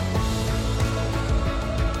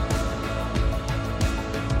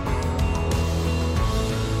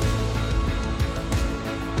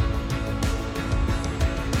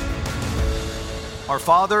Our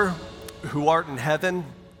Father, who art in heaven,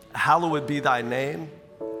 hallowed be thy name.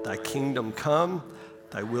 Thy kingdom come,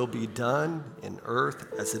 thy will be done in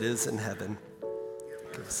earth as it is in heaven.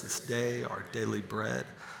 Give us this day our daily bread.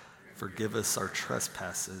 Forgive us our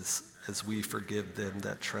trespasses as we forgive them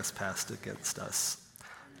that trespass against us.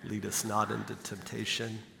 Lead us not into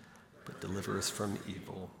temptation, but deliver us from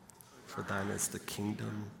evil. For thine is the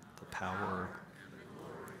kingdom, the power,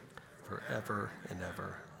 forever and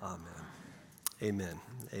ever. Amen. Amen.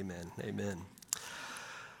 Amen. Amen.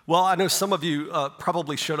 Well, I know some of you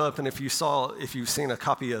probably showed up, and if you've seen a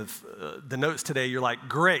copy of the notes today, you're like,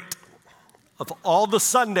 great. Of all the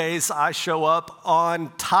Sundays, I show up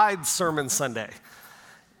on Tithe Sermon Sunday.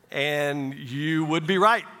 And you would be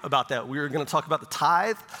right about that. We are going to talk about the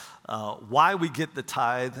tithe, why we get the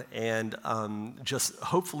tithe, and just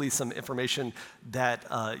hopefully some information that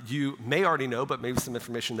you may already know, but maybe some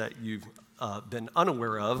information that you've been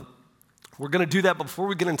unaware of. We're going to do that, but before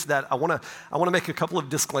we get into that, I want to make a couple of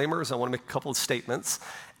disclaimers. I want to make a couple of statements,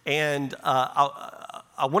 and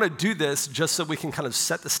I want to do this just so we can kind of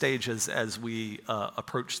set the stage as we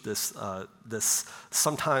approach this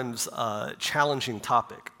sometimes challenging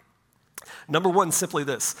topic. Number one, simply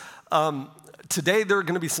this. Today, there are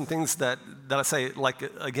going to be some things that I say, like,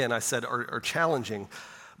 again, I said, are challenging.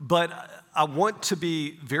 But I want to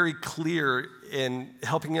be very clear in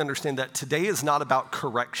helping you understand that today is not about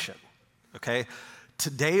correction, okay?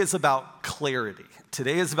 Today is about clarity.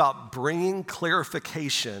 Today is about bringing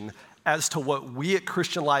clarification as to what we at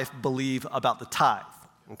Christian Life believe about the tithe,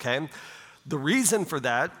 okay? The reason for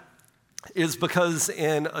that is because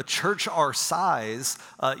in a church our size,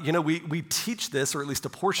 we teach this, or at least a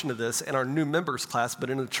portion of this, in our new members class,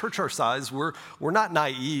 but in a church our size, we're not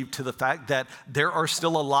naive to the fact that there are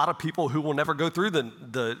still a lot of people who will never go through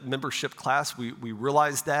the membership class. We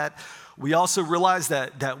realize that. We also realize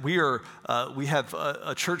that we have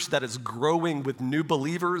a church that is growing with new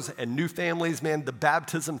believers and new families. Man, the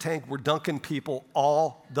baptism tank, we're dunking people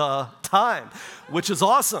all the time, which is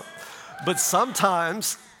awesome. But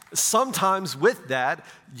sometimes with that,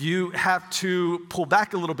 you have to pull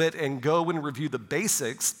back a little bit and go and review the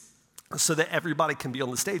basics so that everybody can be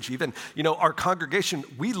on the stage. Even, our congregation,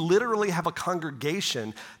 we literally have a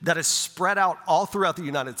congregation that is spread out all throughout the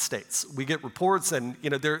United States. We get reports, and,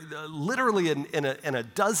 they're literally in a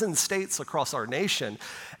dozen states across our nation.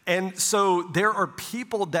 And so there are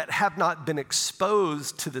people that have not been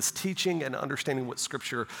exposed to this teaching and understanding what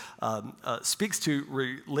Scripture speaks to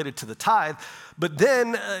related to the tithe. But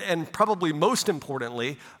then, and probably most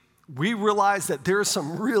importantly, we realize that there's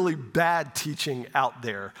some really bad teaching out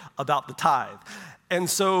there about the tithe. And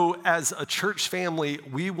so as a church family,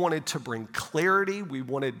 we wanted to bring clarity. We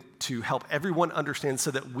wanted to help everyone understand so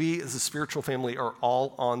that we as a spiritual family are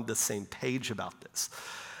all on the same page about this.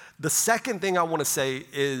 The second thing I want to say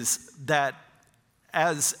is that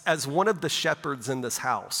as one of the shepherds in this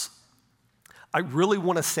house, I really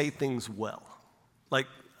want to say things well. Like,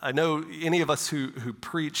 I know any of us who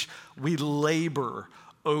preach, we labor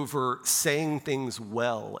over saying things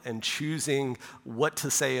well and choosing what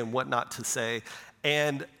to say and what not to say.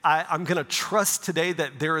 And I'm going to trust today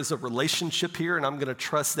that there is a relationship here, and I'm going to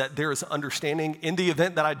trust that there is understanding in the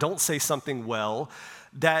event that I don't say something well,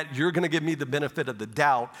 that you're going to give me the benefit of the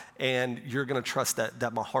doubt, and you're going to trust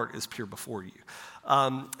that my heart is pure before you.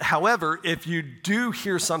 However, if you do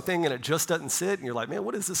hear something and it just doesn't sit, and you're like, man,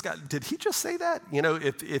 what is this guy? Did he just say that?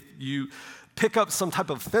 If you pick up some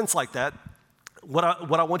type of offense like that, what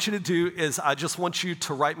I want you to do is I just want you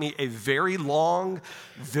to write me a very long,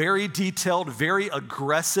 very detailed, very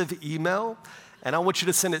aggressive email, and I want you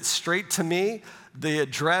to send it straight to me. The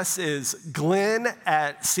address is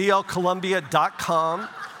glenn@clcolumbia.com,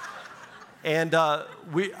 and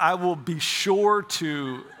I will be sure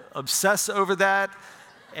to obsess over that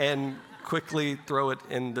and quickly throw it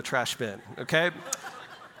in the trash bin, okay?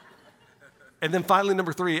 And then finally,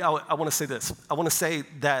 number three, I want to say this. I want to say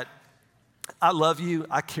that I love you.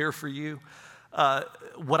 I care for you.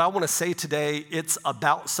 What I want to say today, it's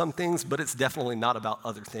about some things, but it's definitely not about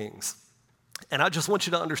other things. And I just want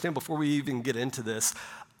you to understand before we even get into this,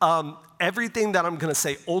 everything that I'm going to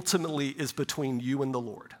say ultimately is between you and the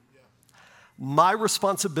Lord. My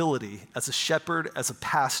responsibility as a shepherd, as a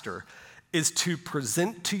pastor, is to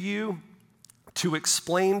present to you, to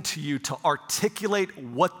explain to you, to articulate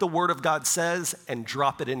what the Word of God says and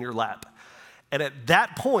drop it in your lap. And at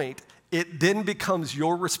that point, it then becomes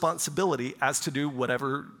your responsibility as to do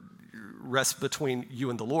whatever rests between you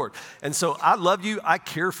and the Lord. And so I love you. I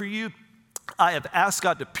care for you. I have asked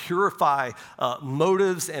God to purify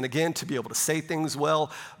motives and, again, to be able to say things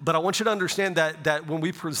well. But I want you to understand that when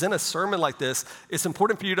we present a sermon like this, it's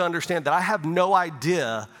important for you to understand that I have no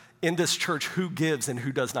idea in this church who gives and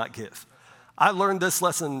who does not give. I learned this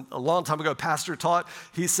lesson a long time ago. Pastor taught,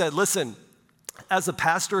 he said, listen, as a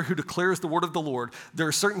pastor who declares the word of the Lord, there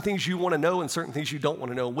are certain things you want to know and certain things you don't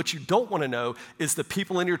want to know. And what you don't want to know is the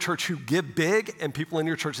people in your church who give big and people in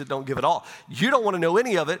your church that don't give at all. You don't want to know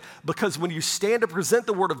any of it because when you stand to present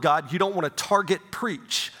the word of God, you don't want to target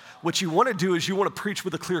preach. What you want to do is you want to preach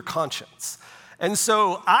with a clear conscience. And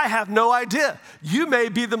so I have no idea. You may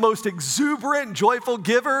be the most exuberant, joyful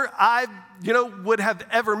giver I would have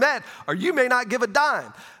ever met, or you may not give a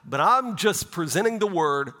dime. But I'm just presenting the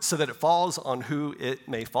word so that it falls on who it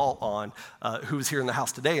may fall on, who's here in the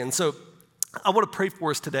house today. And so I want to pray for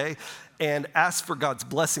us today and ask for God's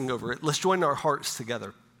blessing over it. Let's join our hearts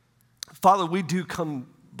together. Father, we do come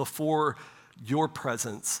before your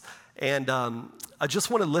presence, and I just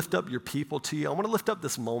want to lift up your people to you. I want to lift up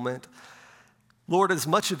this moment. Lord, as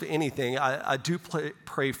much of anything, I do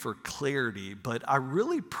pray for clarity, but I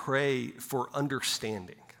really pray for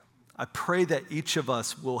understanding. I pray that each of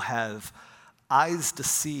us will have eyes to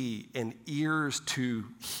see and ears to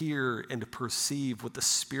hear and to perceive what the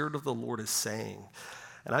Spirit of the Lord is saying.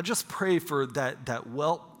 And I just pray for that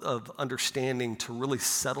wealth of understanding to really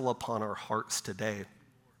settle upon our hearts today.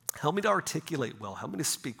 Help me to articulate well. Help me to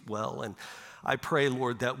speak well. And I pray,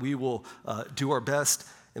 Lord, that we will do our best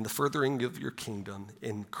in the furthering of your kingdom.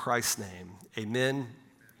 In Christ's name, amen,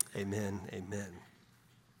 amen, amen.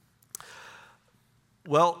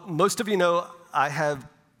 Well, most of you know I have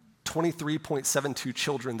 23.72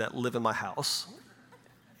 children that live in my house,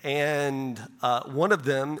 and one of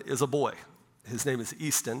them is a boy. His name is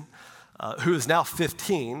Easton, who is now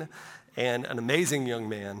 15 and an amazing young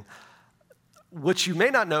man. What you may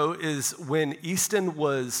not know is when Easton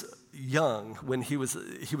was young, when he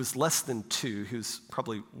was less than 2, he was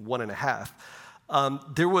probably 1.5,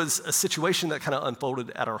 there was a situation that kind of unfolded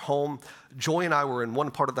at our home. Joy and I were in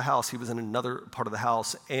one part of the house, he was in another part of the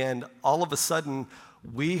house, and all of a sudden,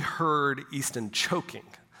 we heard Easton choking.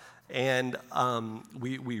 And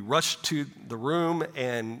we rushed to the room,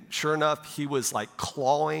 and sure enough, he was like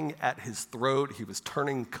clawing at his throat, he was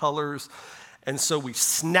turning colors. And so we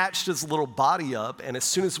snatched his little body up, and as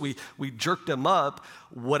soon as we jerked him up,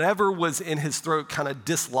 whatever was in his throat kind of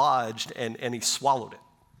dislodged, and he swallowed it.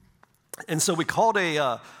 And so we called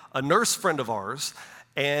a nurse friend of ours,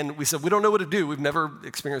 and we said, we don't know what to do. We've never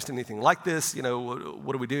experienced anything like this.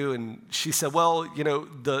 What do we do? And she said, well,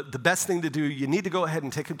 the best thing to do, you need to go ahead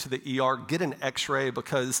and take him to the ER, get an x-ray,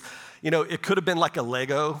 because, it could have been like a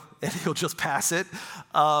Lego, and he'll just pass it,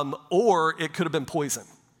 or it could have been poison.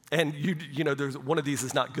 And there's one of these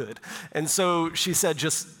is not good. And so she said,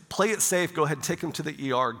 just play it safe, go ahead and take him to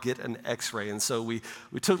the ER, get an x-ray. And so we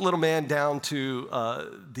took little man down to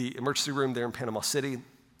the emergency room there in Panama City.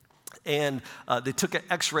 And they took an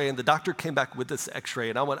x-ray, and the doctor came back with this x-ray.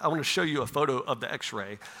 And I want to show you a photo of the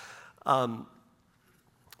x-ray.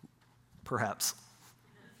 Perhaps.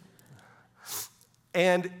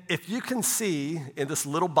 And if you can see in this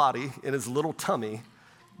little body, in his little tummy,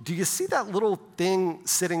 do you see that little thing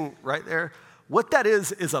sitting right there? What that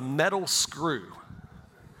is a metal screw.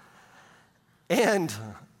 And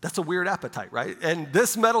that's a weird appetite, right? And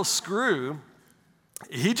this metal screw,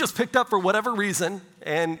 he just picked up for whatever reason,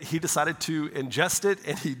 and he decided to ingest it,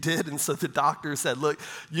 and he did. And so the doctor said, look,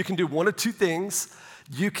 you can do one of two things.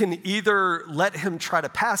 You can either let him try to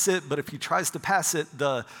pass it, but if he tries to pass it,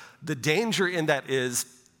 the danger in that is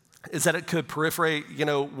that it could perforate,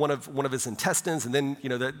 one of his intestines, and then,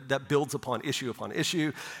 that builds upon issue.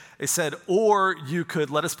 They said, or you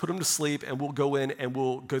could let us put him to sleep, and we'll go in and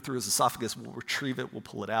we'll go through his esophagus, we'll retrieve it, we'll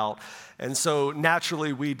pull it out. And so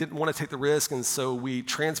naturally, we didn't want to take the risk, and so we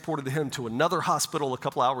transported him to another hospital a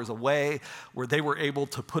couple hours away, where they were able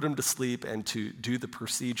to put him to sleep and to do the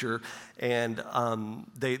procedure. And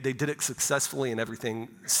they did it successfully, and everything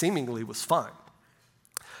seemingly was fine.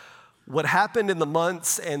 What happened in the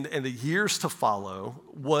months and the years to follow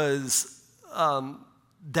was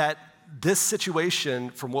that this situation,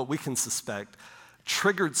 from what we can suspect,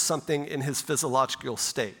 triggered something in his physiological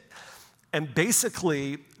state. And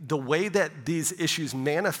basically, the way that these issues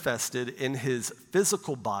manifested in his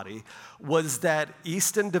physical body was that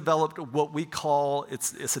Easton developed what we call,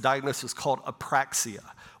 it's a diagnosis called apraxia,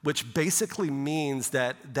 which basically means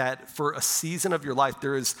that for a season of your life,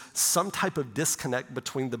 there is some type of disconnect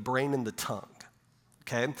between the brain and the tongue,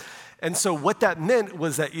 okay? And so what that meant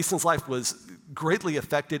was that Easton's life was greatly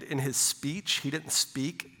affected in his speech. He didn't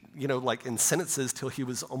speak like in sentences till he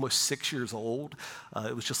was almost 6 years old.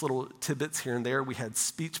 It was just little tidbits here and there. We had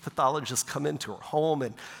speech pathologists come into our home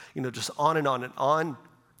and, just on and on and on.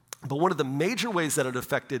 But one of the major ways that it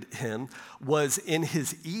affected him was in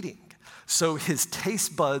his eating. So his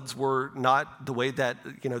taste buds were not the way that,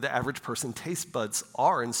 the average person taste buds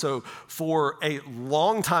are. And so for a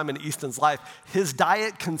long time in Easton's life, his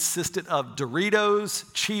diet consisted of Doritos,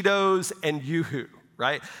 Cheetos, and Yoo-Hoo,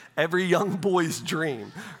 right? Every young boy's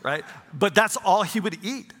dream, right? But that's all he would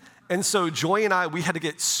eat. And so Joy and I, we had to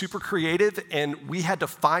get super creative, and we had to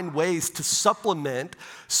find ways to supplement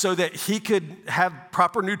so that he could have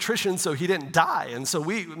proper nutrition so he didn't die. And so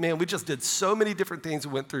we just did so many different things.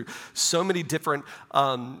 We went through so many different,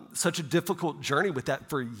 such a difficult journey with that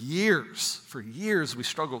for years. For years, we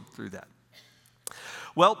struggled through that.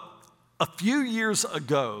 Well, a few years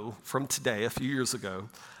ago,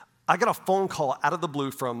 I got a phone call out of the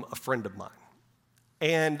blue from a friend of mine.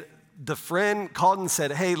 And the friend called and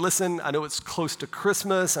said, hey, listen, I know it's close to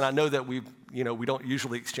Christmas, and I know that we don't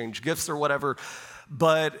usually exchange gifts or whatever,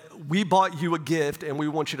 but we bought you a gift, and we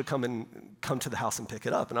want you to come to the house and pick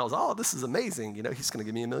it up. And I was, oh, this is amazing. He's going to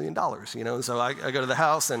give me $1 million, And so I go to the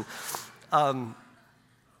house, and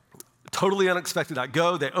totally unexpected. I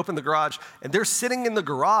go, they open the garage, and they're sitting in the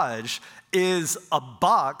garage is a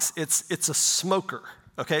box. It's a smoker,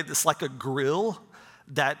 okay? It's like a grill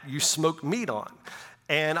that you smoke meat on.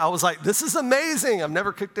 And I was like, this is amazing. I've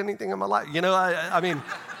never cooked anything in my life. I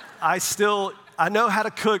know how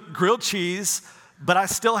to cook grilled cheese, but I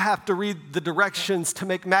still have to read the directions to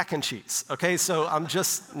make mac and cheese, okay? So I'm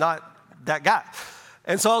just not that guy.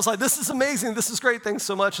 And so I was like, this is amazing. This is great. Thanks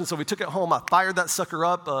so much. And so we took it home. I fired that sucker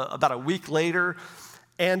up about a week later.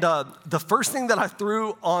 And the first thing that I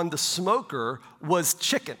threw on the smoker was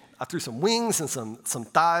chicken. I threw some wings and some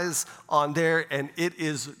thighs on there, and it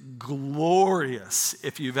is glorious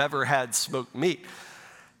if you've ever had smoked meat.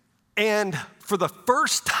 And for the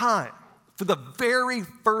very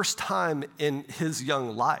first time in his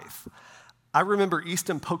young life, I remember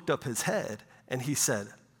Easton poked up his head, and he said,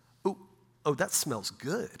 oh, that smells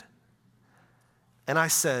good. And I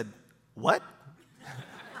said, what?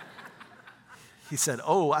 He said,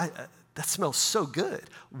 that smells so good.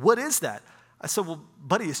 What is that? I said, well,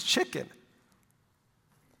 buddy, it's chicken.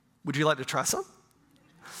 Would you like to try some?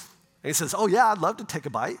 And he says, oh, yeah, I'd love to take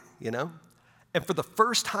a bite, And for the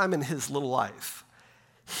first time in his little life,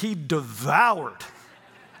 he devoured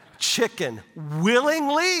chicken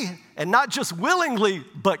willingly, and not just willingly,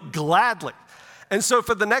 but gladly. And so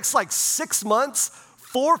for the next 6 months,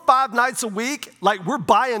 4 or 5 nights a week, we're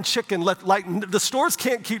buying chicken. The stores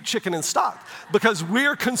can't keep chicken in stock because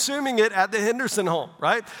we're consuming it at the Henderson home,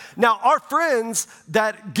 right? Now, our friends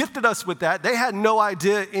that gifted us with that, they had no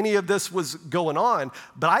idea any of this was going on.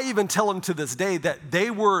 But I even tell them to this day that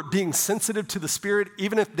they were being sensitive to the Spirit,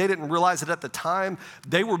 even if they didn't realize it at the time.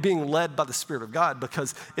 They were being led by the Spirit of God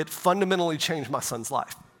because it fundamentally changed my son's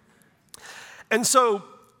life. And so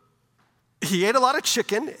he ate a lot of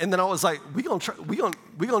chicken, and then I was like, we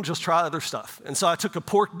gonna just try other stuff. And so I took a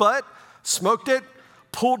pork butt, smoked it,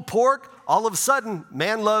 pulled pork. All of a sudden,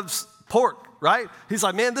 man loves pork, right? He's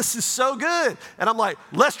like, man, this is so good. And I'm like,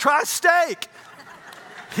 let's try steak.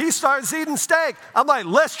 He starts eating steak. I'm like,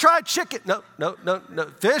 let's try chicken. No.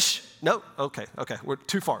 Fish? No. Okay. We're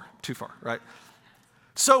too far, right?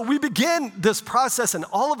 So we begin this process, and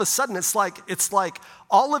all of a sudden, it's like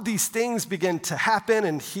all of these things begin to happen,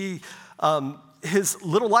 and his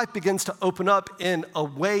little life begins to open up in a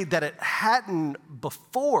way that it hadn't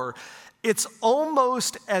before. It's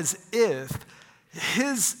almost as if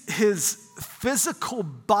his physical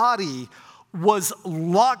body was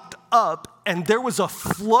locked up, and there was a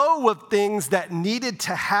flow of things that needed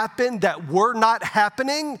to happen that were not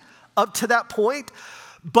happening up to that point.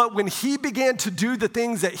 But when he began to do the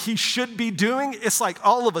things that he should be doing, it's like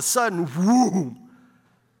all of a sudden, whoom.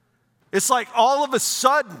 It's like all of a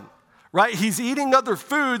sudden, right? He's eating other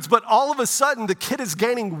foods, but all of a sudden the kid is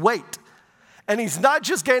gaining weight. And he's not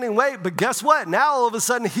just gaining weight, but guess what? Now all of a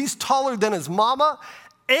sudden he's taller than his mama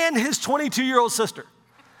and his 22-year-old sister.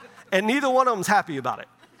 And neither one of them's happy about it,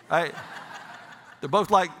 right? They're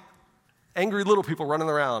both like angry little people running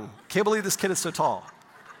around. Can't believe this kid is so tall.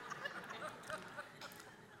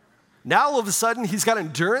 Now all of a sudden he's got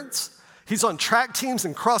endurance. He's on track teams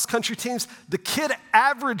and cross-country teams. The kid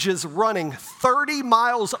averages running 30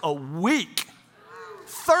 miles a week.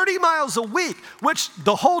 30 miles a week, which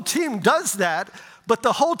the whole team does that, but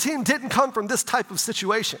the whole team didn't come from this type of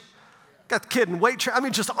situation. Got the kid in weight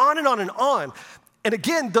training, just on and on and on. And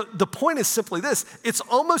again, the point is simply this. It's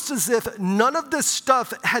almost as if none of this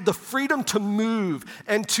stuff had the freedom to move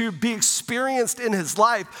and to be experienced in his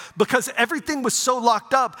life because everything was so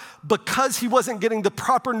locked up because he wasn't getting the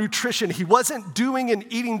proper nutrition. He wasn't doing and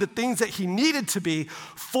eating the things that he needed to be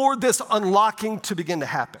for this unlocking to begin to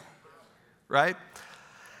happen, right?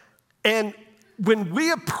 And when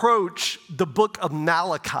we approach the book of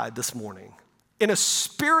Malachi this morning, in a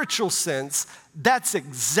spiritual sense, that's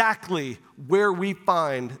exactly where we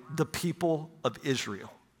find the people of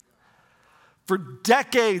Israel. For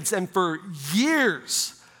decades and for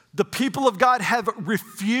years, the people of God have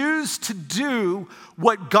refused to do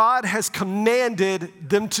what God has commanded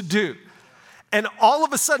them to do. And all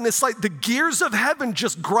of a sudden, it's like the gears of heaven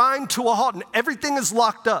just grind to a halt and everything is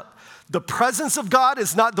locked up. The presence of God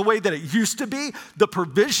is not the way that it used to be. The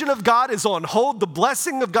provision of God is on hold. The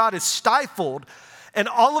blessing of God is stifled. And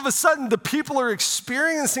all of a sudden, the people are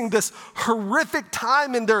experiencing this horrific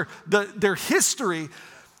time in their history.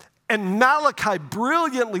 And Malachi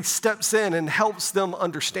brilliantly steps in and helps them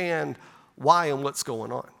understand why and what's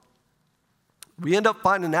going on. We end up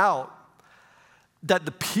finding out that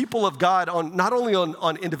the people of God, not only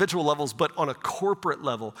on individual levels, but on a corporate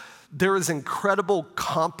level, there is incredible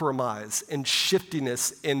compromise and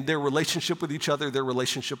shiftiness in their relationship with each other, their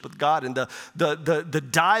relationship with God. And the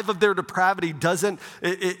dive of their depravity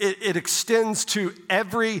it extends to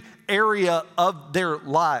every area of their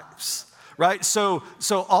lives. Right? So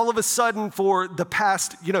all of a sudden for the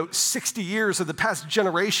past, 60 years or the past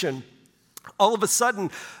generation, all of a sudden,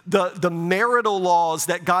 the marital laws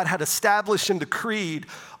that God had established and decreed,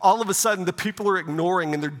 all of a sudden the people are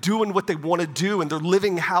ignoring and they're doing what they want to do and they're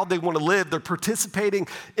living how they want to live. They're participating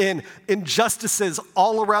in injustices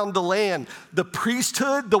all around the land. The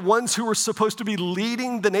priesthood, the ones who were supposed to be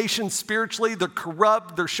leading the nation spiritually, they're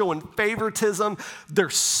corrupt, they're showing favoritism, they're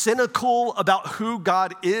cynical about who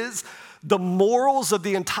God is. The morals of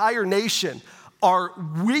the entire nation are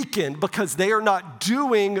weakened because they are not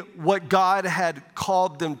doing what God had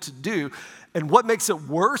called them to do. And what makes it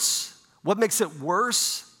worse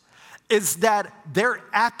is that their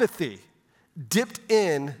apathy dipped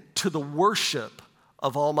in to the worship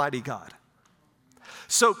of Almighty God.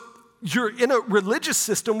 So you're in a religious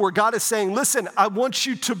system where God is saying, listen, I want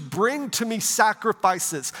you to bring to me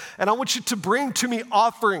sacrifices and I want you to bring to me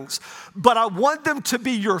offerings, but I want them to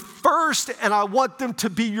be your first and I want them to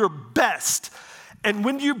be your best. And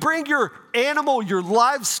when you bring your animal, your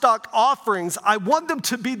livestock offerings, I want them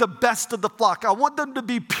to be the best of the flock. I want them to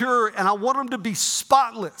be pure and I want them to be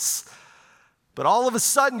spotless. But all of a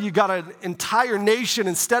sudden, you got an entire nation,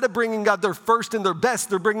 instead of bringing God their first and their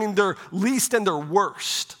best, they're bringing their least and their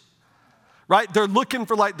worst. Right? They're looking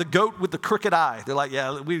for like the goat with the crooked eye. They're like,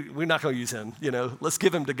 yeah, we're not going to use him. Let's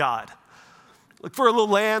give him to God. Look for a little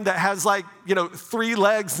lamb that has 3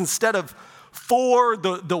 legs instead of 4,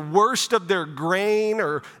 the worst of their grain,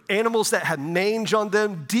 or animals that had mange on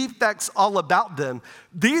them, defects all about them.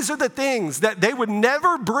 These are the things that they would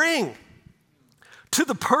never bring to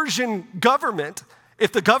the Persian government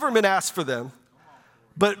if the government asked for them.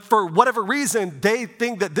 But for whatever reason, they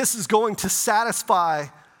think that this is going to satisfy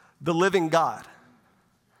the living God.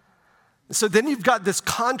 So then you've got this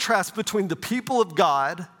contrast between the people of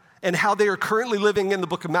God and how they are currently living in the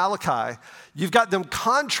book of Malachi. You've got them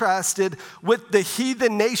contrasted with the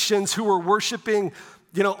heathen nations who are worshiping,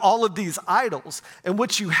 all of these idols. And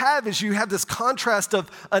what you have is you have this contrast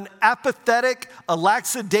of an apathetic, a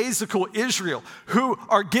lackadaisical Israel who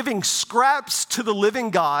are giving scraps to the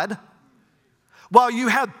living God, while you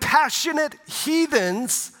have passionate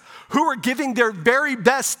heathens who are giving their very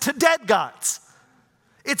best to dead gods.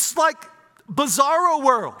 It's like bizarro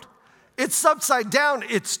world. It's upside down,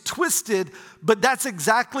 it's twisted, but that's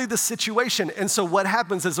exactly the situation. And so what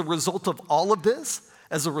happens as a result of all of this,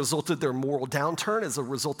 as a result of their moral downturn, as a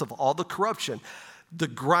result of all the corruption, the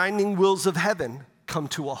grinding wheels of heaven come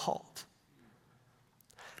to a halt.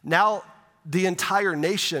 Now, the entire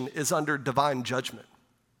nation is under divine judgment.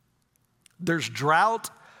 There's drought,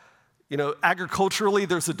 agriculturally,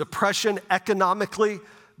 there's a depression. Economically,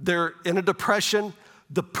 they're in a depression.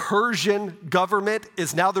 The Persian government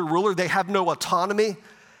is now the ruler. They have no autonomy.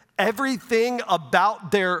 Everything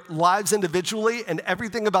about their lives individually and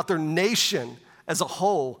everything about their nation as a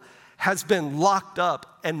whole has been locked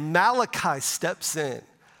up. And Malachi steps in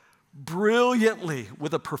brilliantly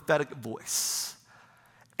with a prophetic voice.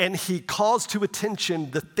 And he calls to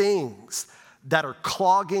attention the things that are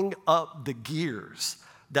clogging up the gears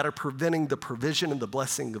that are preventing the provision and the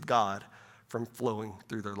blessing of God from flowing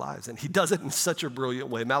through their lives. And he does it in such a brilliant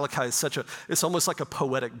way. Malachi is it's almost like a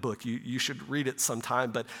poetic book. You should read it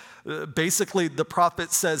sometime. But basically, the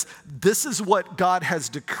prophet says, this is what God has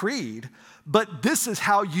decreed, but this is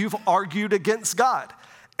how you've argued against God.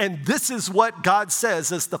 And this is what God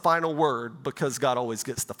says is the final word, because God always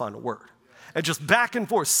gets the final word. And just back and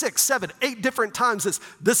forth, 6, 7, 8 different times,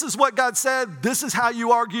 this is what God said, this is how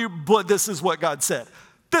you argue, but this is what God said.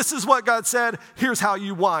 This is what God said, here's how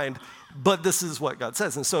you whine, but this is what God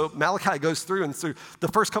says. And so Malachi goes through, and through the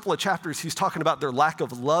first couple of chapters, he's talking about their lack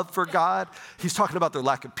of love for God. He's talking about their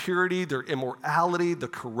lack of purity, their immorality, the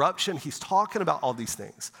corruption. He's talking about all these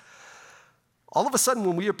things. All of a sudden,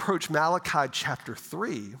 when we approach Malachi chapter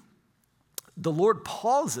 3, the Lord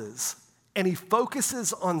pauses and he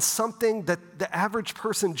focuses on something that the average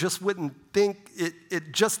person just wouldn't think.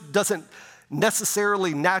 It just doesn't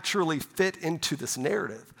necessarily naturally fit into this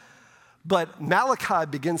narrative. But Malachi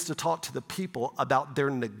begins to talk to the people about their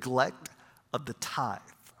neglect of the tithe.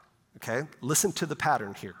 Okay? Listen to the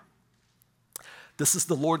pattern here. This is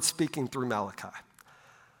the Lord speaking through Malachi.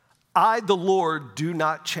 I, the Lord, do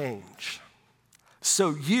not change.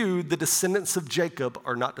 So you, the descendants of Jacob,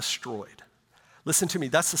 are not destroyed. Listen to me,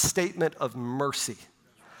 that's a statement of mercy.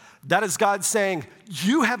 That is God saying,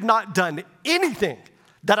 you have not done anything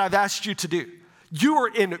that I've asked you to do. You are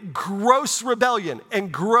in gross rebellion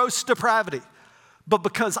and gross depravity. But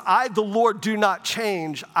because I, the Lord, do not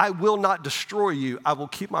change, I will not destroy you. I will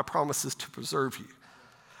keep my promises to preserve you.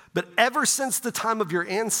 But ever since the time of your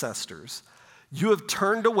ancestors, you have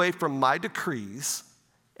turned away from my decrees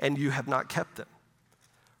and you have not kept them.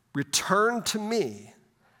 Return to me,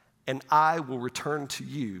 and I will return to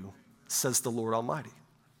you, says the Lord Almighty.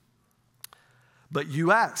 But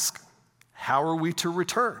you ask, how are we to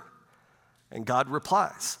return? And God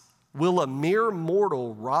replies, will a mere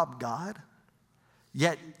mortal rob God?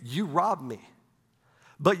 Yet you rob me.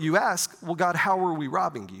 But you ask, well, God, how are we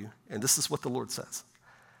robbing you? And this is what the Lord says.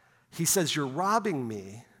 He says, you're robbing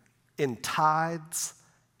me in tithes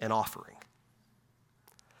and offering.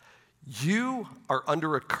 You are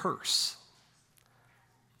under a curse,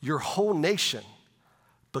 your whole nation,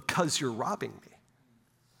 because you're robbing me.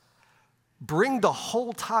 Bring the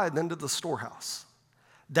whole tithe into the storehouse,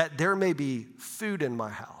 that there may be food in my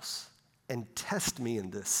house, and test me in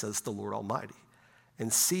this, says the Lord Almighty,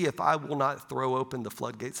 and see if I will not throw open the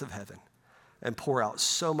floodgates of heaven and pour out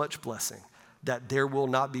so much blessing that there will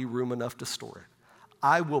not be room enough to store it.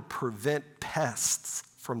 I will prevent pests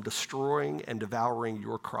from destroying and devouring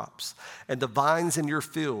your crops, and the vines in your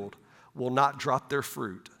field will not drop their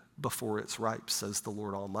fruit before it's ripe, says the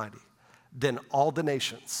Lord Almighty. Then all the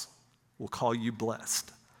nations will call you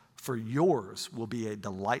blessed, for yours will be a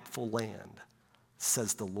delightful land,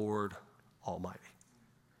 says the Lord Almighty.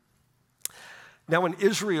 Now in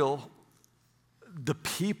Israel, the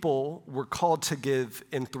people were called to give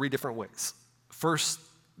in 3 different ways. First,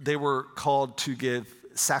 they were called to give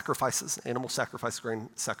sacrifices, animal sacrifices, grain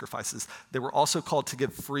sacrifices. They were also called to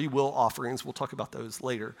give free will offerings. We'll talk about those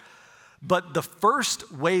later. But the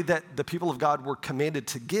first way that the people of God were commanded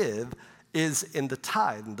to give is in the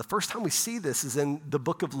tithe. And the first time we see this is in the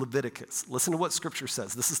book of Leviticus. Listen to what Scripture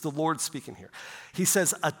says. This is the Lord speaking here. He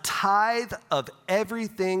says, a tithe of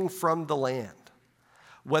everything from the land,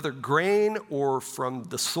 whether grain or from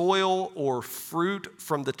the soil or fruit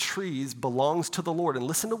from the trees, belongs to the Lord. And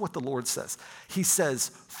listen to what the Lord says. He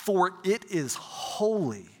says, for it is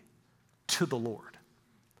holy to the Lord.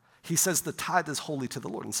 He says the tithe is holy to the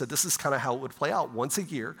Lord. And so this is kind of how it would play out. Once a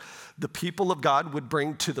year, the people of God would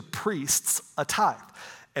bring to the priests a tithe.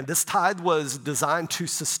 And this tithe was designed to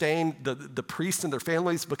sustain the priests and their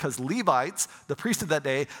families, because Levites, the priests of that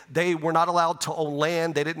day, they were not allowed to own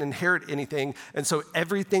land. They didn't inherit anything. And so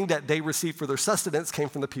everything that they received for their sustenance came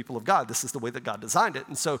from the people of God. This is the way that God designed it.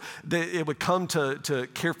 And so it would come to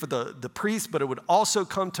care for the priests, but it would also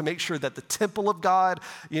come to make sure that the temple of God,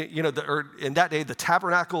 or in that day, the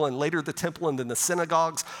tabernacle, and later the temple, and then the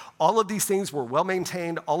synagogues, all of these things were well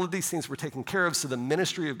maintained. All of these things were taken care of so the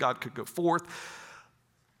ministry of God could go forth.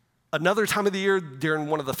 Another time of the year, during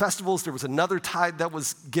one of the festivals, there was another tithe that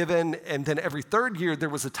was given, and then every third year, there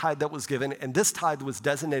was a tithe that was given, and this tithe was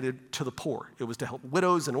designated to the poor. It was to help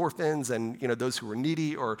widows and orphans and those who were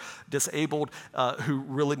needy or disabled, who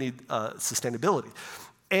really need sustainability.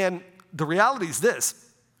 And the reality is this: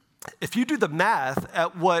 if you do the math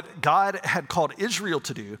at what God had called Israel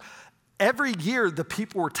to do, every year the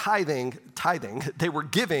people were tithing, they were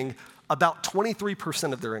giving about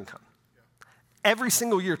 23% of their income. Every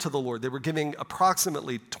single year to the Lord, they were giving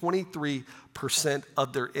approximately 23%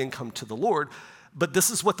 of their income to the Lord. But this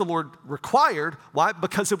is what the Lord required. Why?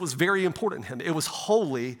 Because it was very important to him. It was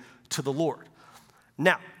holy to the Lord.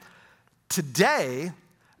 Now, today,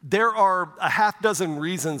 there are a half dozen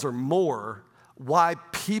reasons or more why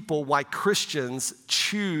Christians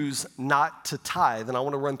choose not to tithe. And I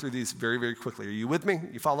want to run through these very, very quickly. Are you with me?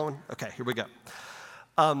 You following? Okay, here we go.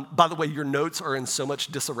 By the way, your notes are in so much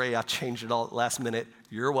disarray. I changed it all at the last minute.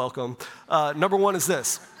 You're welcome. Number one is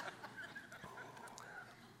this.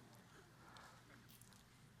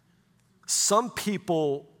 Some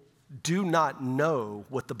people do not know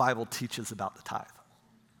what the Bible teaches about the tithe.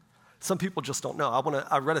 Some people just don't know.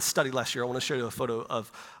 I read a study last year. I want to show you a photo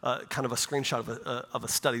of kind of a screenshot of a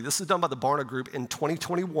study. This is done by the Barna Group in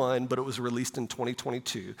 2021, but it was released in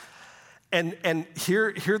 2022. And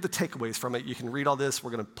here are the takeaways from it. You can read all this.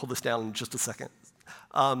 We're going to pull this down in just a second.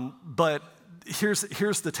 But here's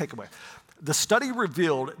the takeaway. The study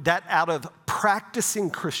revealed that out of practicing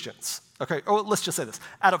Christians, okay, or let's just say this,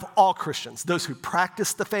 out of all Christians, those who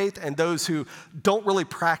practice the faith and those who don't really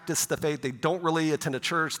practice the faith, they don't really attend a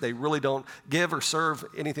church, they really don't give or serve,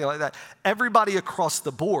 anything like that, everybody across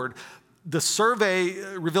the board, the survey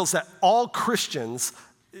reveals that all Christians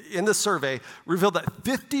in the survey revealed that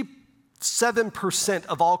 57%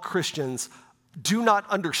 of all Christians do not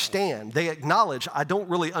understand. They acknowledge, I don't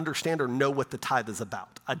really understand or know what the tithe is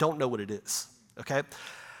about. I don't know what it is, okay?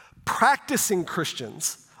 Practicing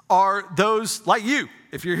Christians are those like you.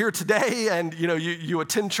 If you're here today and you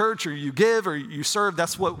attend church or you give or you serve,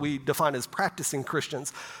 that's what we define as practicing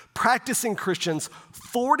Christians. Practicing Christians,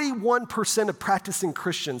 41% of practicing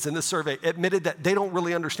Christians in this survey admitted that they don't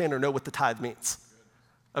really understand or know what the tithe means.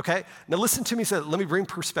 Okay? Now listen to me, let me bring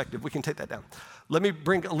perspective. We can take that down. Let me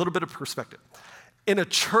bring a little bit of perspective. In a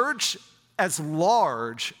church as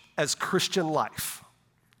large as Christian Life,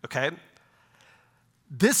 okay,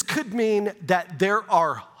 this could mean that there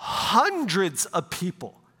are hundreds of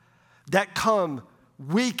people that come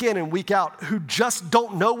week in and week out who just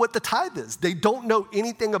don't know what the tithe is. They don't know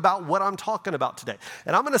anything about what I'm talking about today.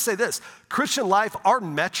 And I'm going to say this, Christian Life, our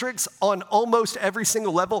metrics on almost every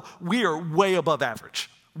single level, we are way above average.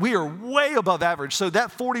 We are way above average. So that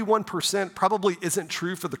 41% probably isn't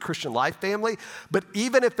true for the Christian Life family, but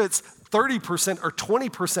even if it's 30% or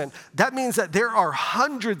 20%, that means that there are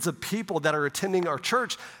hundreds of people that are attending our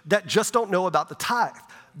church that just don't know about the tithe.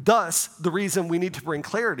 Thus, the reason we need to bring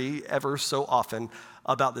clarity ever so often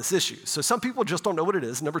about this issue. So some people just don't know what it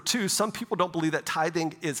is. Number two, some people don't believe that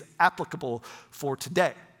tithing is applicable for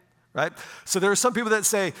today, right? So there are some people that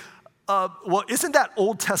say, well, isn't that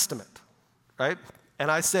Old Testament, right? And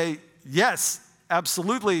I say, yes,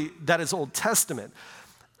 absolutely, that is Old Testament.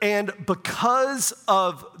 And because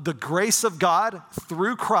of the grace of God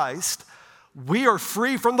through Christ, we are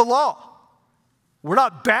free from the law. We're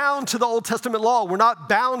not bound to the Old Testament law. We're not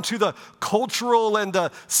bound to the cultural and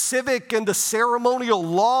the civic and the ceremonial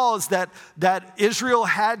laws that Israel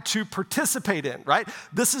had to participate in, right?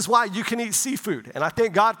 This is why you can eat seafood. And I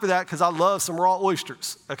thank God for that because I love some raw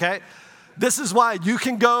oysters, okay? This is why you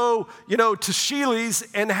can go, to Sheely's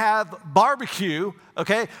and have barbecue,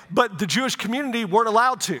 okay? But the Jewish community weren't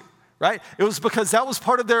allowed to, right? It was because that was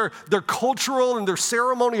part of their cultural and their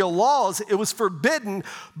ceremonial laws. It was forbidden,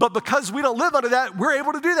 but because we don't live under that, we're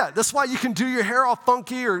able to do that. That's why you can do your hair all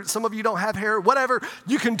funky, or some of you don't have hair, whatever.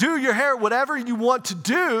 You can do your hair whatever you want to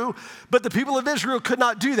do, but the people of Israel could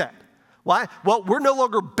not do that. Why? Well, we're no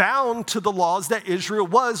longer bound to the laws that Israel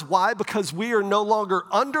was. Why? Because we are no longer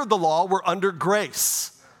under the law, we're under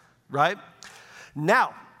grace, right?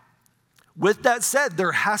 Now, with that said,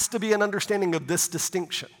 there has to be an understanding of this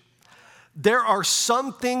distinction. There are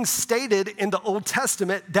some things stated in the Old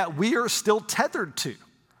Testament that we are still tethered to.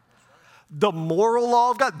 The moral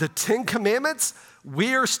law of God, the 10 Commandments,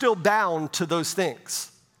 we are still bound to those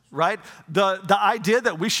things, right? The idea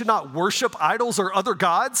that we should not worship idols or other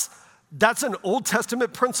gods, that's an Old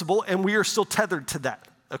Testament principle, and we are still tethered to that,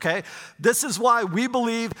 okay? This is why we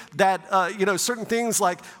believe that, certain things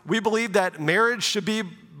like we believe that marriage should be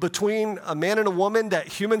between a man and a woman, that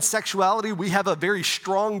human sexuality, we have a very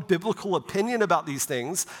strong biblical opinion about these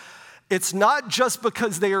things. It's not just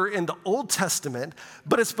because they are in the Old Testament,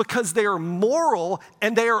 but it's because they are moral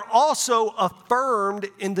and they are also affirmed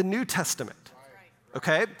in the New Testament,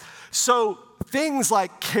 okay? So things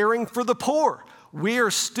like caring for the poor, we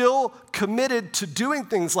are still committed to doing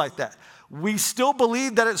things like that. We still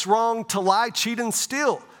believe that it's wrong to lie, cheat, and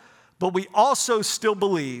steal. But we also still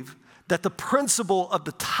believe that the principle of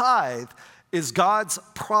the tithe is God's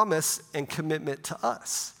promise and commitment to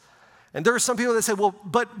us. And there are some people that say, well,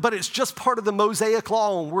 but it's just part of the Mosaic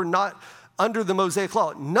law and we're not under the Mosaic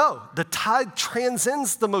law. No, the tithe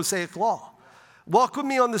transcends the Mosaic law. Walk with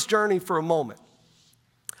me on this journey for a moment.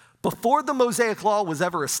 Before the Mosaic law was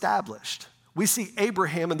ever established, We see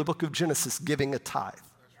Abraham in the book of Genesis giving a tithe.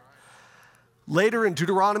 Later in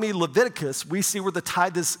Deuteronomy, Leviticus, we see where the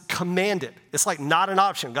tithe is commanded. It's like not an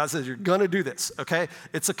option. God says, you're going to do this, okay?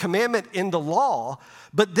 It's a commandment in the law.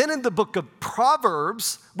 But then in the book of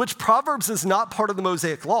Proverbs, which Proverbs is not part of the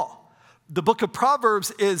Mosaic law. The book of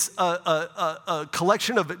Proverbs is a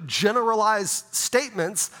collection of generalized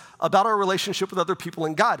statements about our relationship with other people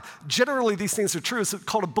and God. Generally, these things are true. It's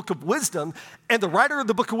called a book of wisdom. And the writer of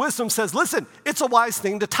the book of wisdom says, listen, it's a wise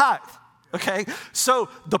thing to tithe. Okay, so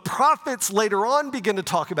the prophets later on begin to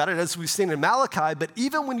talk about it, as we've seen in Malachi, but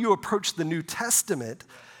even when you approach the New Testament,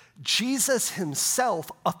 Jesus himself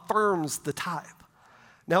affirms the tithe.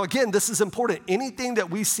 Now again, this is important. Anything that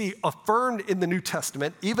we see affirmed in the New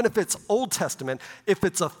Testament, even if it's Old Testament, if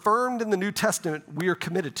it's affirmed in the New Testament, we are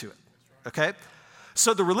committed to it, okay?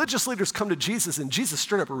 So the religious leaders come to Jesus, and Jesus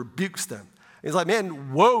straight up rebukes them. He's like,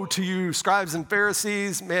 man, woe to you, scribes and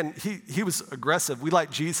Pharisees. Man, he was aggressive. We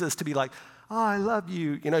like Jesus to be like, oh, I love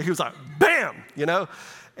you. You know, he was like, bam, you know,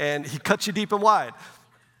 and he cuts you deep and wide.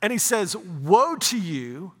 And he says, woe to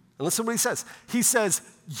you. And listen to what he says. He says,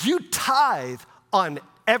 you tithe on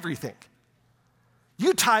everything.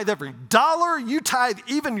 You tithe every dollar. You tithe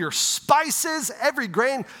even your spices, every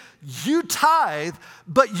grain. You tithe,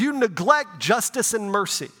 but you neglect justice and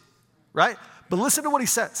mercy, right? But listen to what he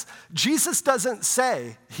says. Jesus doesn't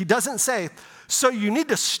say, so you need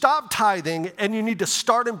to stop tithing and you need to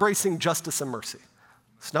start embracing justice and mercy.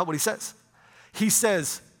 That's not what he says. He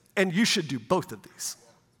says, and you should do both of these.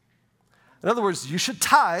 In other words, you should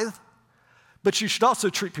tithe, but you should also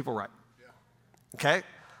treat people right. Okay?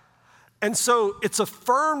 And so it's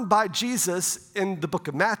affirmed by Jesus in the book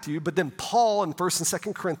of Matthew, but then Paul in 1st and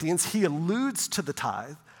 2nd Corinthians, he alludes to the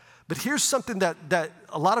tithe. But here's something that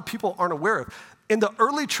a lot of people aren't aware of. In the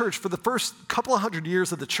early church, for the first couple of hundred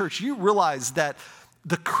years of the church, you realize that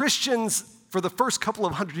the Christians, for the first couple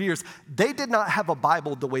of hundred years, they did not have a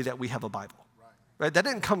Bible the way that we have a Bible. Right? That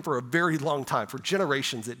didn't come for a very long time. For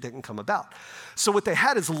generations, it didn't come about. So what they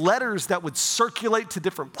had is letters that would circulate to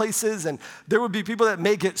different places, and there would be people that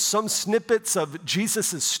may get some snippets of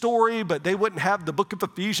Jesus' story, but they wouldn't have the book of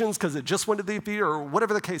Ephesians because it just went to the Ephesians, or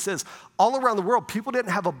whatever the case is. All around the world, people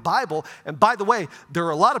didn't have a Bible. And by the way, there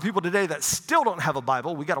are a lot of people today that still don't have a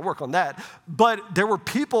Bible. We got to work on that. But there were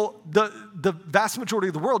people, the vast majority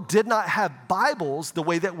of the world did not have Bibles the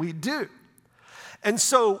way that we do. And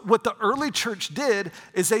so what the early church did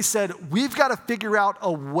is they said, we've got to figure out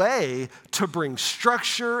a way to bring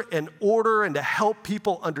structure and order and to help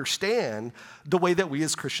people understand the way that we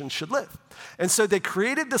as Christians should live. And so they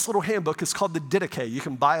created this little handbook. It's called the Didache. You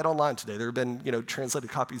can buy it online today. There have been,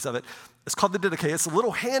 translated copies of it. It's called the Didache. It's a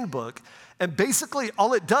little handbook. And basically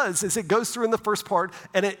all it does is it goes through in the first part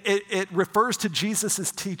and it refers to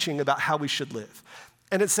Jesus' teaching about how we should live.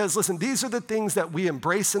 And it says, listen, these are the things that we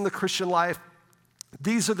embrace in the Christian life.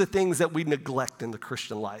 These are the things that we neglect in the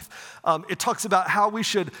Christian life. It talks about how we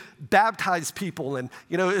should baptize people. And,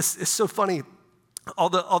 it's so funny, all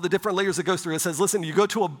the different layers it goes through. It says, listen, you go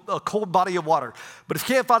to a cold body of water. But if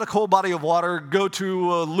you can't find a cold body of water, go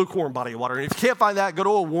to a lukewarm body of water. And if you can't find that, go to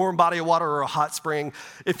a warm body of water or a hot spring.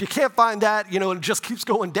 If you can't find that, it just keeps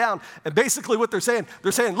going down. And basically what they're saying,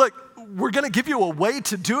 look, we're going to give you a way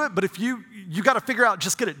to do it, but if you got to figure out,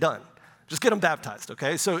 just get it done. Just get them baptized,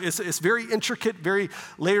 okay? So it's very intricate, very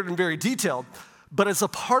layered, and very detailed. But as a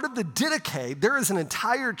part of the Didache, there is an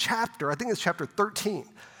entire chapter, I think it's chapter 13,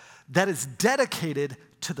 that is dedicated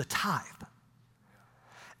to the tithe.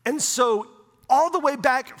 And so all the way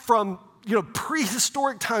back from,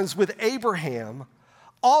 prehistoric times with Abraham,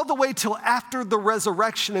 all the way till after the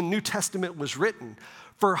resurrection and New Testament was written,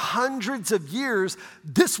 for hundreds of years,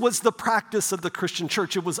 this was the practice of the Christian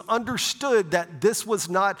church. It was understood that this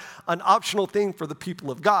was not an optional thing for the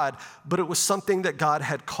people of God, but it was something that God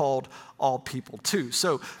had called all people to.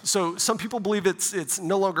 So some people believe it's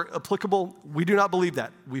no longer applicable. We do not believe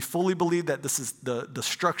that. We fully believe that this is the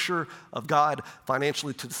structure of God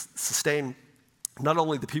financially to sustain not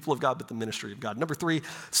only the people of God, but the ministry of God. Number 3,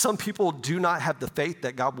 some people do not have the faith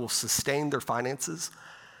that God will sustain their finances.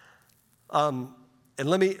 And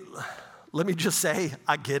let me just say,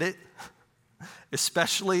 I get it,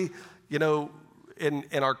 especially,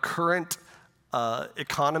 in our current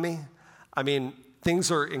economy. I mean, things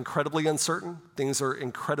are incredibly uncertain. Things are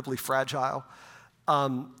incredibly fragile.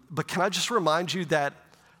 But can I just remind you that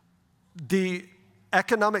the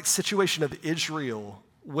economic situation of Israel,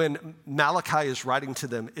 when Malachi is writing to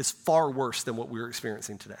them, is far worse than what we're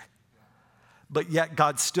experiencing today. But yet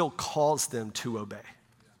God still calls them to obey.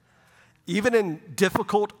 Even in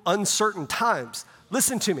difficult, uncertain times,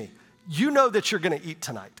 listen to me. You know that you're going to eat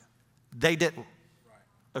tonight. They didn't,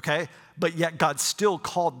 okay? but yet God still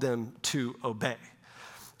called them to obey.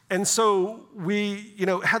 And so we,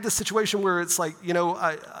 had this situation where it's like,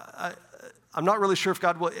 I'm not really sure if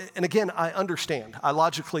God will, and again, I understand. I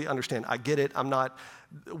logically understand. I get it.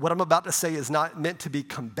 What I'm about to say is not meant to be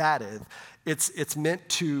combative. It's meant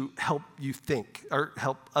to help you think, or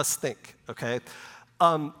help us think, okay?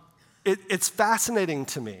 It's fascinating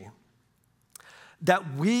to me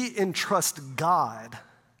that we entrust God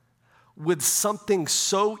with something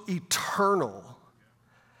so eternal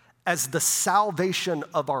as the salvation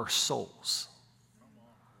of our souls,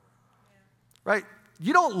 right?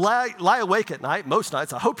 You don't lie awake at night, most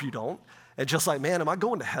nights, I hope you don't, and just like, man, am I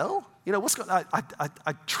going to hell? What's going on?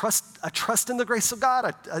 I trust in the grace of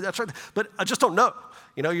God, I try, but I just don't know.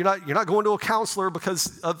 You're not going to a counselor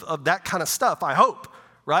because of that kind of stuff, I hope,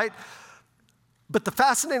 right? But the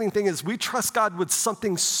fascinating thing is we trust God with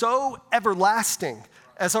something so everlasting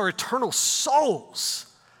as our eternal souls,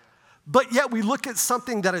 but yet we look at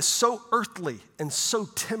something that is so earthly and so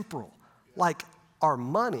temporal, like our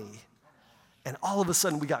money, and all of a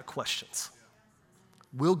sudden we got questions.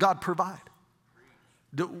 Will God provide?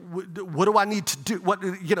 What do I need to do? What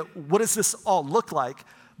does this all look like?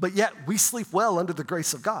 But yet we sleep well under the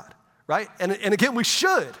grace of God, right? And again, we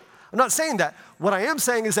should. I'm not saying that. What I am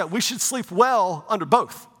saying is that we should sleep well under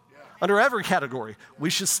both, under every category. We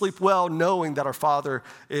should sleep well knowing that our Father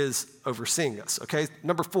is overseeing us, okay?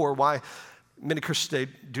 Number 4, why many Christians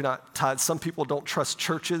today do not tithe. Some people don't trust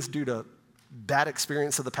churches due to bad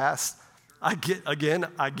experience of the past. I get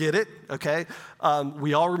it, okay?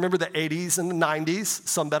 We all remember the 80s and the 90s,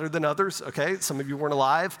 some better than others, okay? Some of you weren't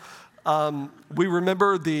alive. We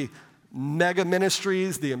remember the mega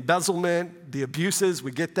ministries, the embezzlement, the abuses,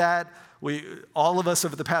 we get that. All of us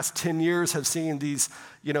over the past 10 years have seen these,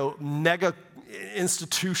 mega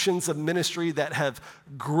institutions of ministry that have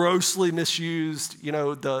grossly misused,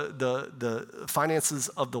 the finances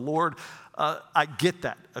of the Lord. I get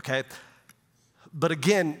that, okay? But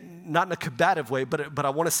again, not in a combative way, but I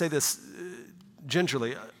want to say this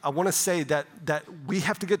gingerly. I want to say that we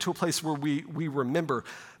have to get to a place where we remember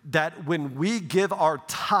that when we give our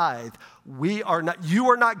tithe, you are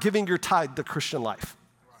not giving your tithe the Christian life.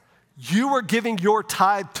 You are giving your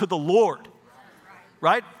tithe to the Lord,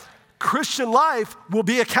 right? Christian life will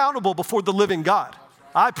be accountable before the living God.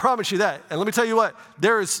 I promise you that. And let me tell you what,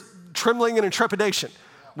 there is trembling and trepidation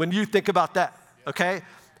when you think about that, okay?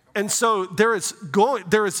 And so there is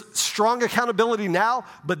strong accountability now,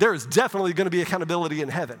 but there is definitely going to be accountability in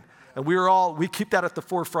heaven. And we keep that at the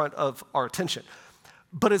forefront of our attention.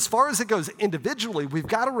 But as far as it goes individually, we've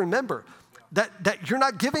got to remember that you're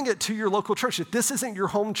not giving it to your local church. If this isn't your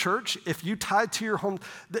home church, if you tithe to your home,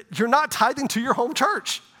 you're not tithing to your home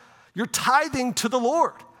church. You're tithing to the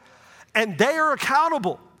Lord. And they are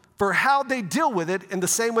accountable for how they deal with it in the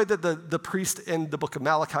same way that the priest in the book of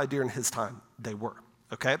Malachi during his time, they were.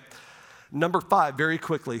 Okay? Number 5, very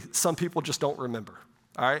quickly, some people just don't remember,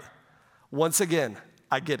 all right? Once again,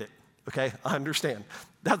 I get it, okay? I understand.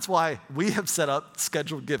 That's why we have set up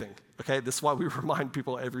scheduled giving, okay? This is why we remind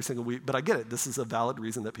people every single week, but I get it. This is a valid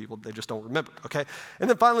reason that they just don't remember, okay? And